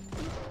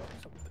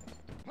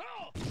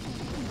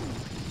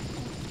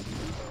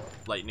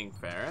 Lightning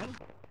Farron?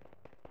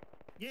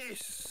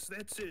 Yes,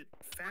 that's it.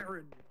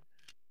 Farron.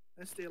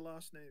 That's their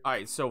last name.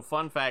 Alright, so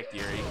fun fact,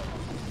 Yuri.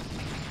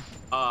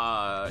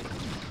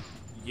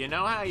 You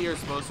know how you're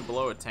supposed to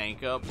blow a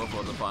tank up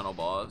before the final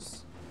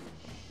boss?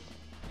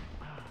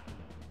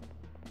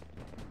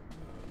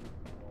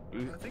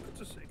 I think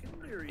it's a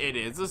secondary. It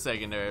is a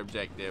secondary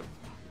objective.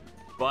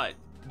 But,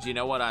 do you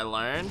know what I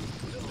learned?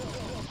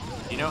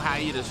 You know how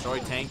you destroy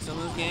tanks in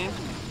this game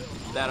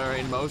that are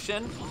in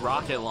motion?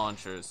 Rocket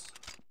launchers.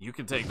 You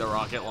can take the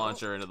rocket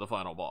launcher into the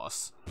final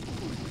boss.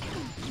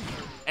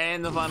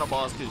 And the final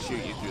boss can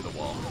shoot you through the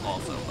wall,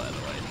 also, by the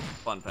way.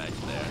 Fun fact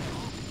there.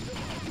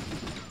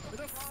 What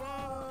the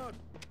fuck?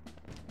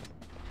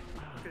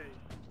 Okay.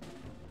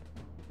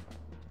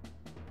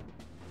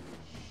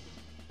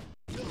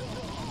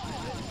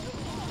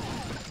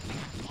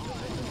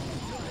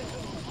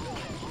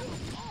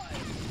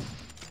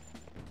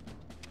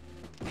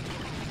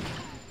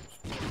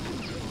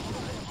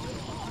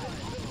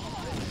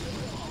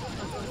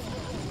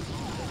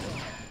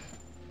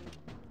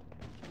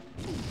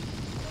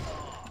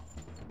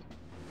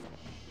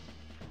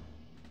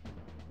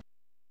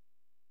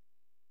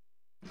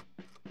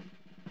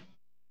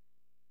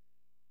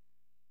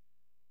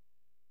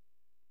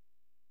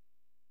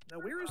 Now,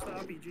 where is the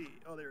RPG?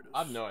 Oh, there it is. I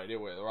have no idea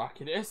where the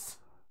rocket is.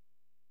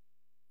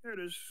 There it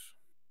is.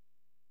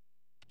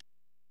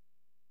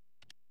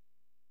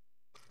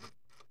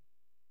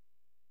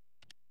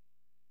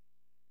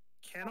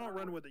 Cannot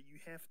run with it. You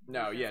have to.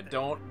 No, yeah,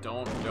 don't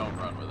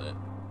run with it.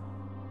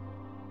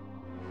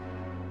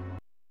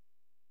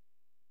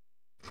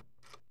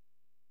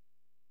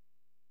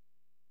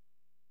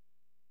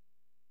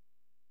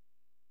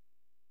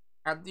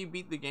 After you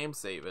beat the game,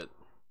 save it.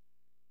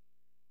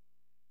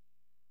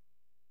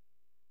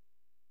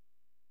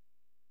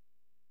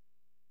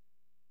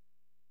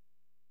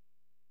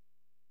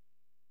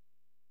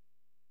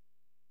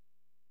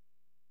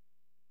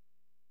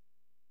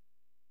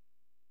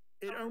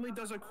 It only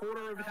does a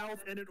quarter of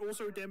health, and it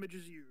also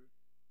damages you.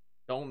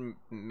 Don't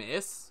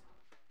miss.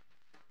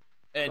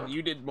 And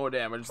you did more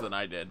damage than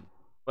I did.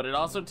 But it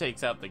also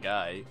takes out the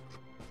guy.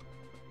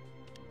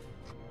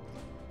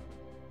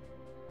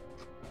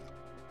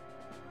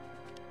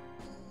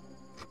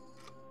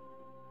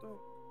 So,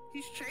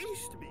 he's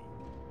chased me.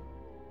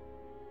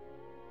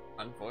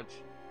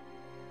 Unfortunate.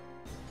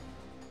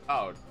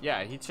 Oh,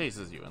 yeah, he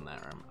chases you in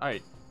that room.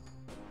 Alright.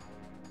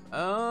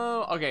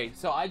 Oh, okay,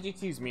 so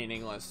IGT's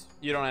meaningless.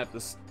 You don't have to...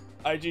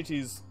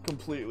 IGT's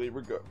completely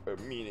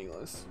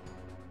meaningless.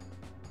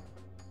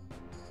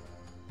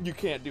 You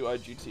can't do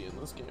IGT in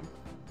this game.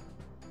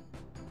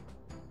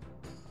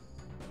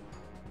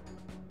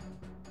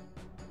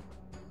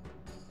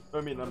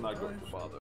 I mean, I'm not going to bother.